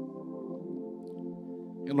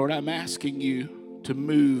 And Lord, I'm asking you to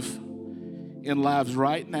move in lives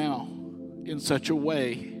right now in such a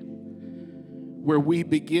way where we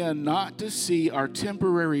begin not to see our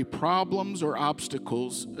temporary problems or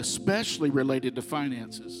obstacles, especially related to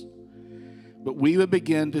finances, but we would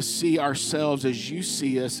begin to see ourselves as you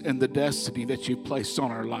see us and the destiny that you've placed on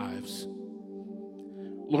our lives.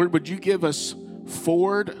 Lord, would you give us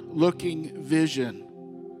forward-looking vision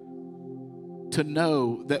to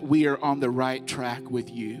know that we are on the right track with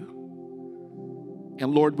you?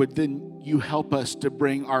 And Lord, would then you help us to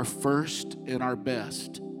bring our first and our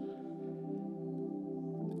best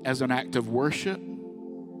as an act of worship,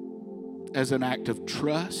 as an act of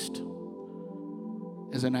trust,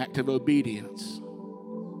 as an act of obedience,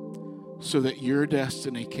 so that your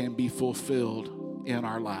destiny can be fulfilled in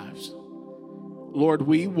our lives. Lord,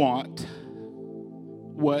 we want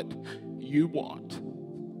what you want.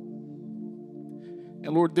 And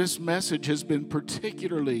Lord, this message has been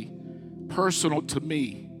particularly personal to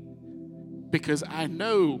me because I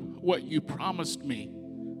know what you promised me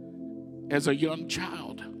as a young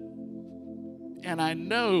child. And I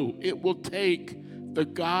know it will take the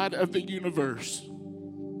God of the universe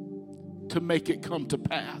to make it come to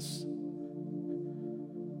pass.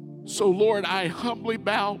 So, Lord, I humbly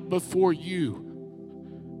bow before you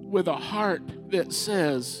with a heart that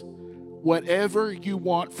says, whatever you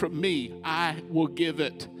want from me, I will give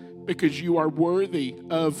it because you are worthy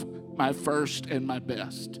of my first and my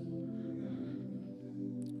best.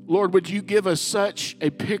 Lord, would you give us such a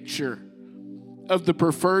picture of the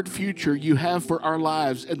preferred future you have for our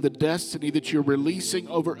lives and the destiny that you're releasing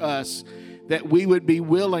over us, that we would be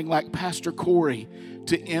willing, like Pastor Corey,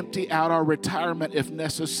 to empty out our retirement if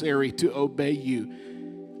necessary to obey you.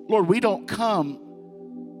 Lord, we don't come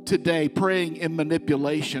today praying in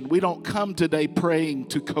manipulation. We don't come today praying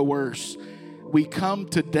to coerce. We come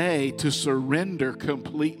today to surrender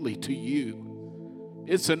completely to you.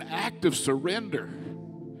 It's an act of surrender.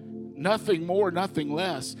 Nothing more, nothing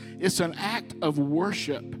less. It's an act of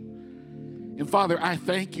worship. And Father, I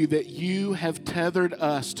thank you that you have tethered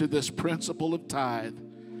us to this principle of tithe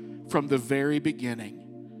from the very beginning.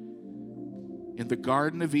 In the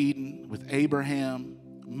Garden of Eden with Abraham,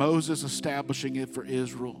 Moses establishing it for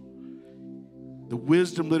Israel, the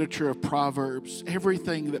wisdom literature of Proverbs,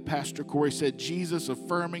 everything that Pastor Corey said, Jesus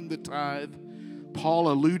affirming the tithe, Paul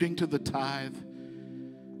alluding to the tithe.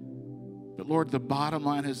 But Lord, the bottom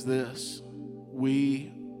line is this: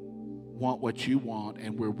 we want what you want,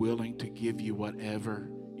 and we're willing to give you whatever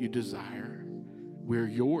you desire. We're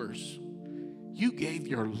yours. You gave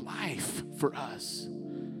your life for us.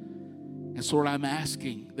 And so, Lord, I'm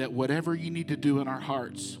asking that whatever you need to do in our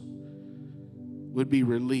hearts would be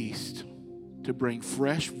released to bring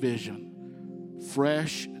fresh vision,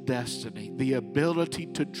 fresh destiny, the ability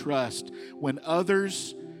to trust when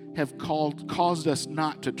others have caused us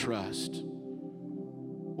not to trust,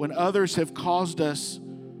 when others have caused us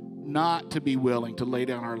not to be willing to lay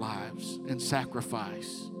down our lives and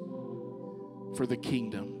sacrifice for the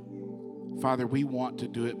kingdom. Father, we want to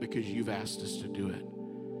do it because you've asked us to do it.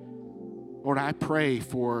 Lord, I pray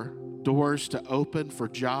for doors to open for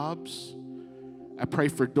jobs. I pray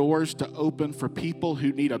for doors to open for people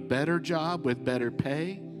who need a better job with better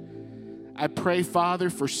pay. I pray, Father,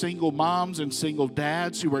 for single moms and single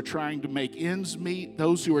dads who are trying to make ends meet,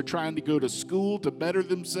 those who are trying to go to school to better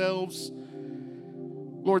themselves.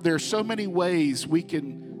 Lord, there are so many ways we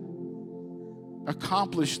can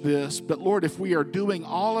accomplish this, but Lord, if we are doing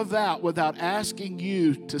all of that without asking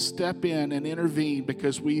you to step in and intervene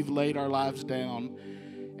because we've laid our lives down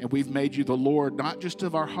and we've made you the Lord, not just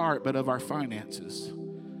of our heart, but of our finances,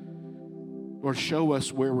 Lord, show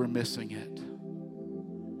us where we're missing it.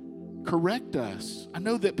 Correct us. I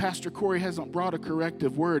know that Pastor Corey hasn't brought a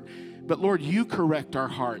corrective word, but Lord, you correct our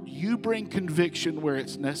heart. You bring conviction where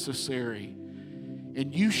it's necessary,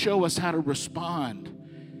 and you show us how to respond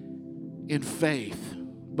in faith,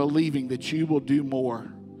 believing that you will do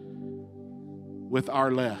more with our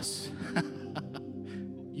less.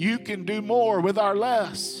 You can do more with our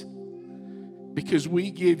less because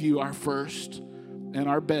we give you our first and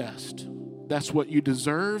our best. That's what you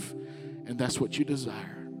deserve, and that's what you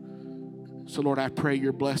desire. So, Lord, I pray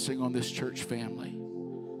your blessing on this church family.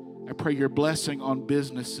 I pray your blessing on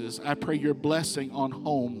businesses. I pray your blessing on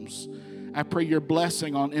homes. I pray your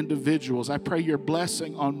blessing on individuals. I pray your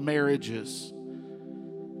blessing on marriages.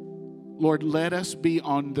 Lord, let us be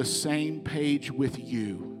on the same page with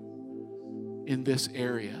you in this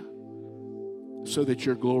area so that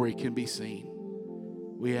your glory can be seen.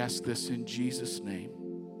 We ask this in Jesus' name.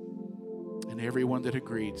 And everyone that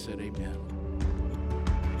agreed said amen.